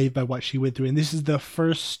alive by what she went through, and this is the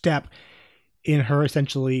first step in her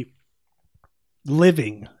essentially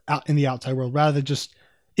living out in the outside world rather than just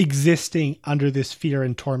existing under this fear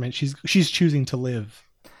and torment. She's choosing to live.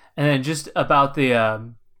 And then just about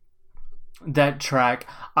the that track,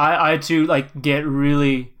 I too like get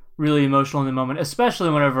really, really emotional in the moment, especially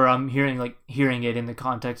whenever I'm hearing it in the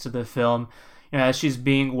context of the film. You know, as she's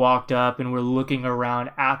being walked up and we're looking around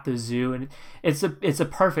at the zoo, and it's a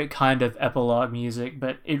perfect kind of epilogue music,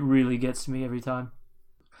 but it really gets to me every time.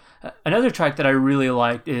 Another track that I really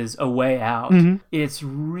liked is A Way Out. Mm-hmm. It's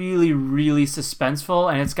really, really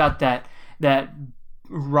suspenseful, and it's got that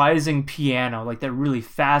rising piano, like that really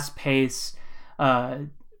fast-paced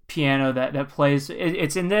piano that plays.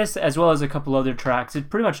 It's in this as well as a couple other tracks.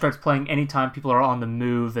 It pretty much starts playing anytime people are on the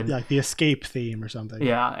move, and like the Escape theme or something.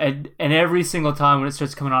 Yeah, and every single time when it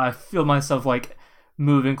starts coming on, I feel myself like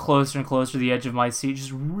moving closer and closer to the edge of my seat.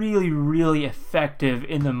 Just really, really effective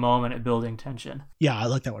in the moment at building tension. Yeah, I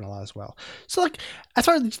like that one a lot as well. So like, as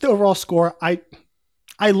far as the overall score,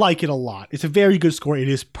 I like it a lot. It's a very good score. It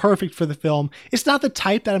is perfect for the film. It's not the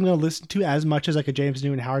type that I'm going to listen to as much as like a James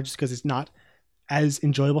Newton Howard, just because it's not as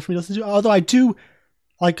enjoyable for me to listen to. Although I do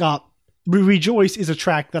like Rejoice is a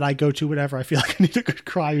track that I go to whenever I feel like I need a good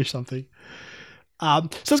cry or something. So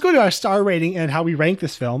let's go to our star rating and how we rank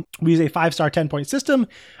this film. We use a 5-star 10-point system.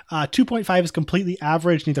 2.5 is completely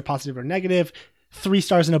average, neither positive or negative. 3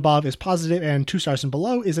 stars and above is positive, and 2 stars and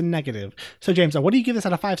below is a negative. So James, what do you give this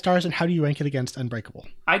out of 5 stars, and how do you rank it against Unbreakable?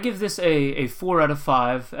 I give this a 4 out of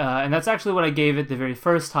 5, and that's actually what I gave it the very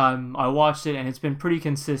first time I watched it, and it's been pretty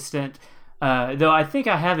consistent, though I think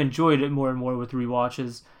I have enjoyed it more and more with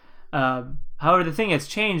rewatches. However, the thing that's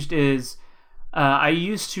changed is I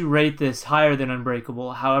used to rate this higher than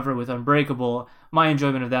Unbreakable. However, with Unbreakable, my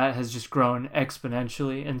enjoyment of that has just grown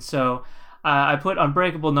exponentially. And so I put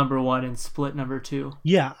Unbreakable number 1 and Split number 2.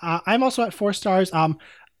 Yeah, I'm also at 4 stars.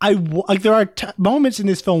 There are moments in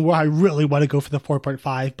this film where I really want to go for the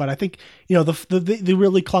 4.5, but I think, the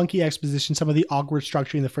really clunky exposition, some of the awkward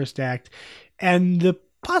structure in the first act, and the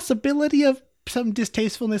possibility of some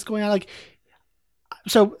distastefulness going on.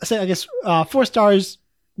 So I guess 4 stars,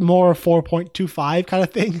 more 4.25 kind of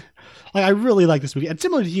thing. I really like this movie. And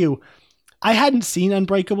similar to you, I hadn't seen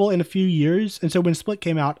Unbreakable in a few years, and so when Split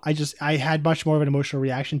came out, I had much more of an emotional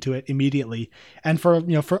reaction to it immediately. And for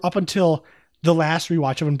up until the last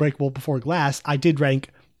rewatch of Unbreakable before Glass, I did rank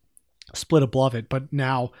Split above it. But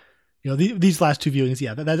now, these last 2 viewings,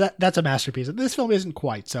 yeah, that's a masterpiece. This film isn't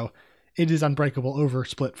quite, so it is Unbreakable over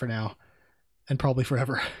Split for now, and probably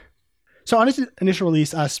forever. So on its initial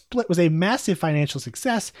release, Split was a massive financial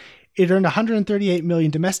success. It earned $138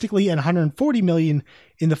 million domestically and $140 million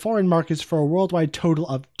in the foreign markets for a worldwide total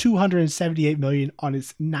of $278 million on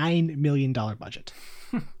its $9 million budget.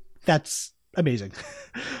 That's amazing.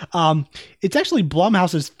 It's actually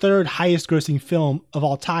Blumhouse's 3rd highest grossing film of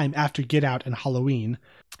all time after Get Out and Halloween.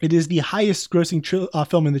 It is the highest grossing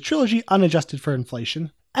film in the trilogy, unadjusted for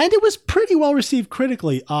inflation. And it was pretty well received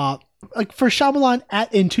critically. For Shyamalan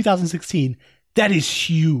in 2016, that is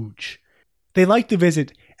huge. They liked The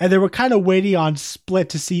Visit, and they were kind of waiting on Split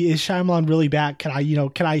to see, is Shyamalan really back? Can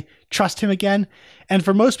I trust him again? And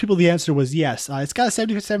for most people, the answer was yes. It's got a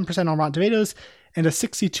 77% on Rotten Tomatoes and a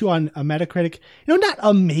 62 on Metacritic. Not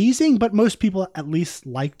amazing, but most people at least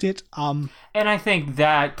liked it. And I think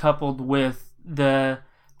that, coupled with the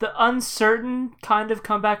uncertain kind of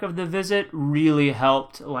comeback of The Visit, really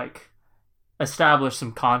helped establish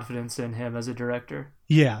some confidence in him as a director.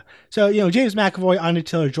 Yeah. So, James McAvoy, Anya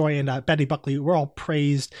Taylor-Joy, and Betty Buckley were all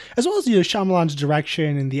praised, as well as, Shyamalan's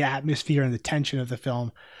direction and the atmosphere and the tension of the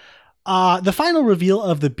film. The final reveal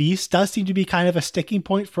of the Beast does seem to be kind of a sticking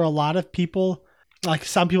point for a lot of people.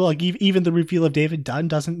 Some people, even the reveal of David Dunn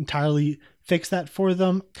doesn't entirely fix that for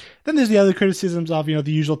them. Then there's the other criticisms of, the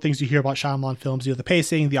usual things you hear about Shyamalan films, the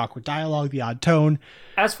pacing, the awkward dialogue, the odd tone.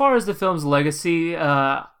 As far as the film's legacy,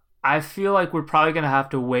 I feel like we're probably going to have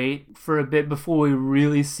to wait for a bit before we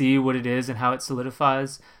really see what it is and how it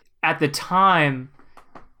solidifies. At the time,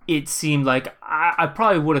 it seemed like I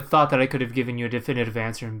probably would have thought that I could have given you a definitive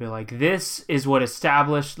answer and be like, this is what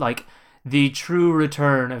established the true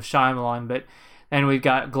return of Shyamalan. But then we've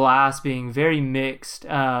got Glass being very mixed.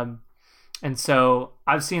 And so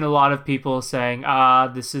I've seen a lot of people saying,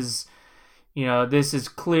 this is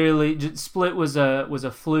clearly Split was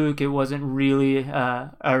a fluke. It wasn't really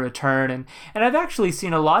a return, and I've actually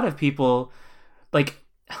seen a lot of people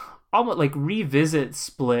almost revisit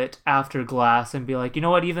Split after Glass and be like,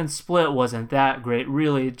 what, even Split wasn't that great.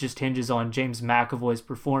 Really, it just hinges on James McAvoy's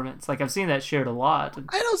performance. I've seen that shared a lot.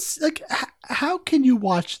 I don't how can you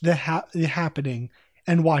watch the Happening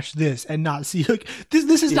and watch this and not see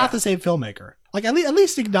this is not the same filmmaker. At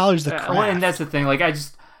least acknowledge the craft. Well, and that's the thing.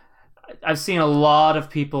 I've seen a lot of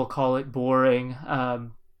people call it boring,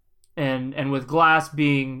 and with Glass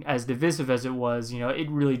being as divisive as it was, it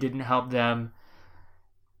really didn't help them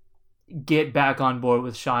get back on board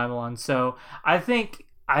with Shyamalan. So I think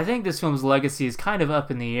this film's legacy is kind of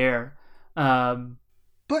up in the air.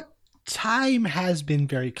 But time has been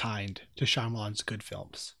very kind to Shyamalan's good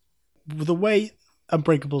films. The way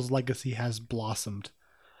Unbreakable's legacy has blossomed,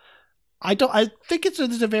 I think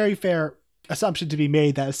there's a very fair assumption to be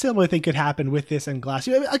made that a similar thing could happen with this and Glass.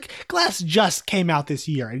 Glass just came out this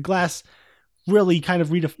year, and Glass really kind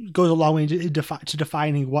of goes a long way to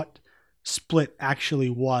defining what Split actually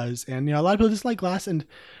was. And a lot of people dislike Glass, and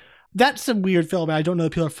that's a weird film. And I don't know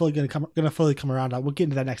if people are fully going to fully come around. We'll get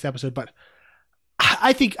into that next episode, but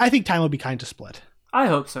I think time will be kind to Split. I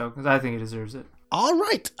hope so, because I think it deserves it. All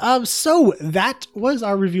right. So that was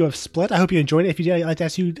our review of Split. I hope you enjoyed it. If you did, I'd like to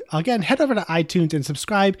ask you, again, head over to iTunes and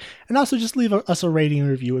subscribe, and also just leave us a rating and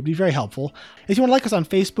review. It would be very helpful. If you want to like us on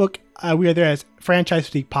Facebook, we are there as Franchise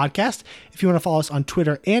Fatigue Podcast. If you want to follow us on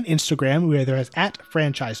Twitter and Instagram, we are there as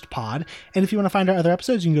 @FranchisedPod. And if you want to find our other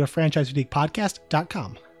episodes, you can go to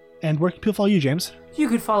franchisefatiguepodcast.com. And where can people follow you, James? You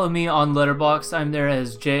could follow me on Letterboxd. I'm there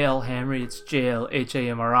as JL Hamry. It's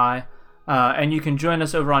JLHAMRI. And you can join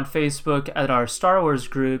us over on Facebook at our Star Wars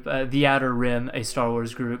group, The Outer Rim, a Star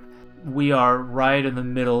Wars group. We are right in the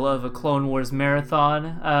middle of a Clone Wars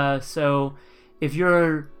marathon. So if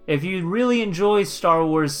you really enjoy Star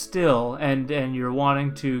Wars still, and you're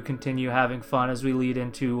wanting to continue having fun as we lead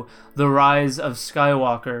into the rise of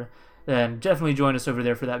Skywalker, then definitely join us over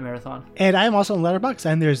there for that marathon. And I am also on Letterboxd.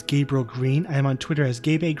 I'm there as Gabriel Green. I am on Twitter as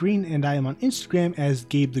Gabe A. Green, and I am on Instagram as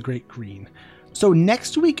Gabe the Great Green. So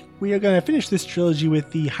next week, we are going to finish this trilogy with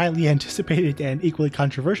the highly anticipated and equally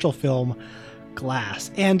controversial film, Glass.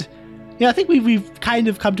 And I think we've kind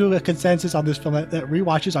of come to a consensus on this film that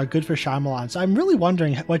rewatches are good for Shyamalan. So I'm really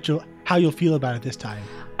wondering how you'll feel about it this time.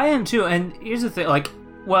 I am too, and here's the thing,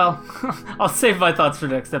 I'll save my thoughts for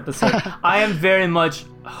next episode. I am very much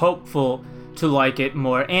hopeful to like it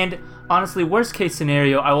more, and honestly, worst case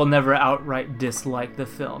scenario, I will never outright dislike the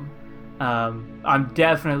film. I'm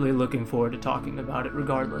definitely looking forward to talking about it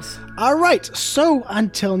regardless. All right, so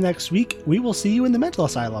until next week, we will see you in the mental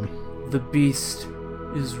asylum. The beast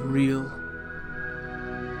is real.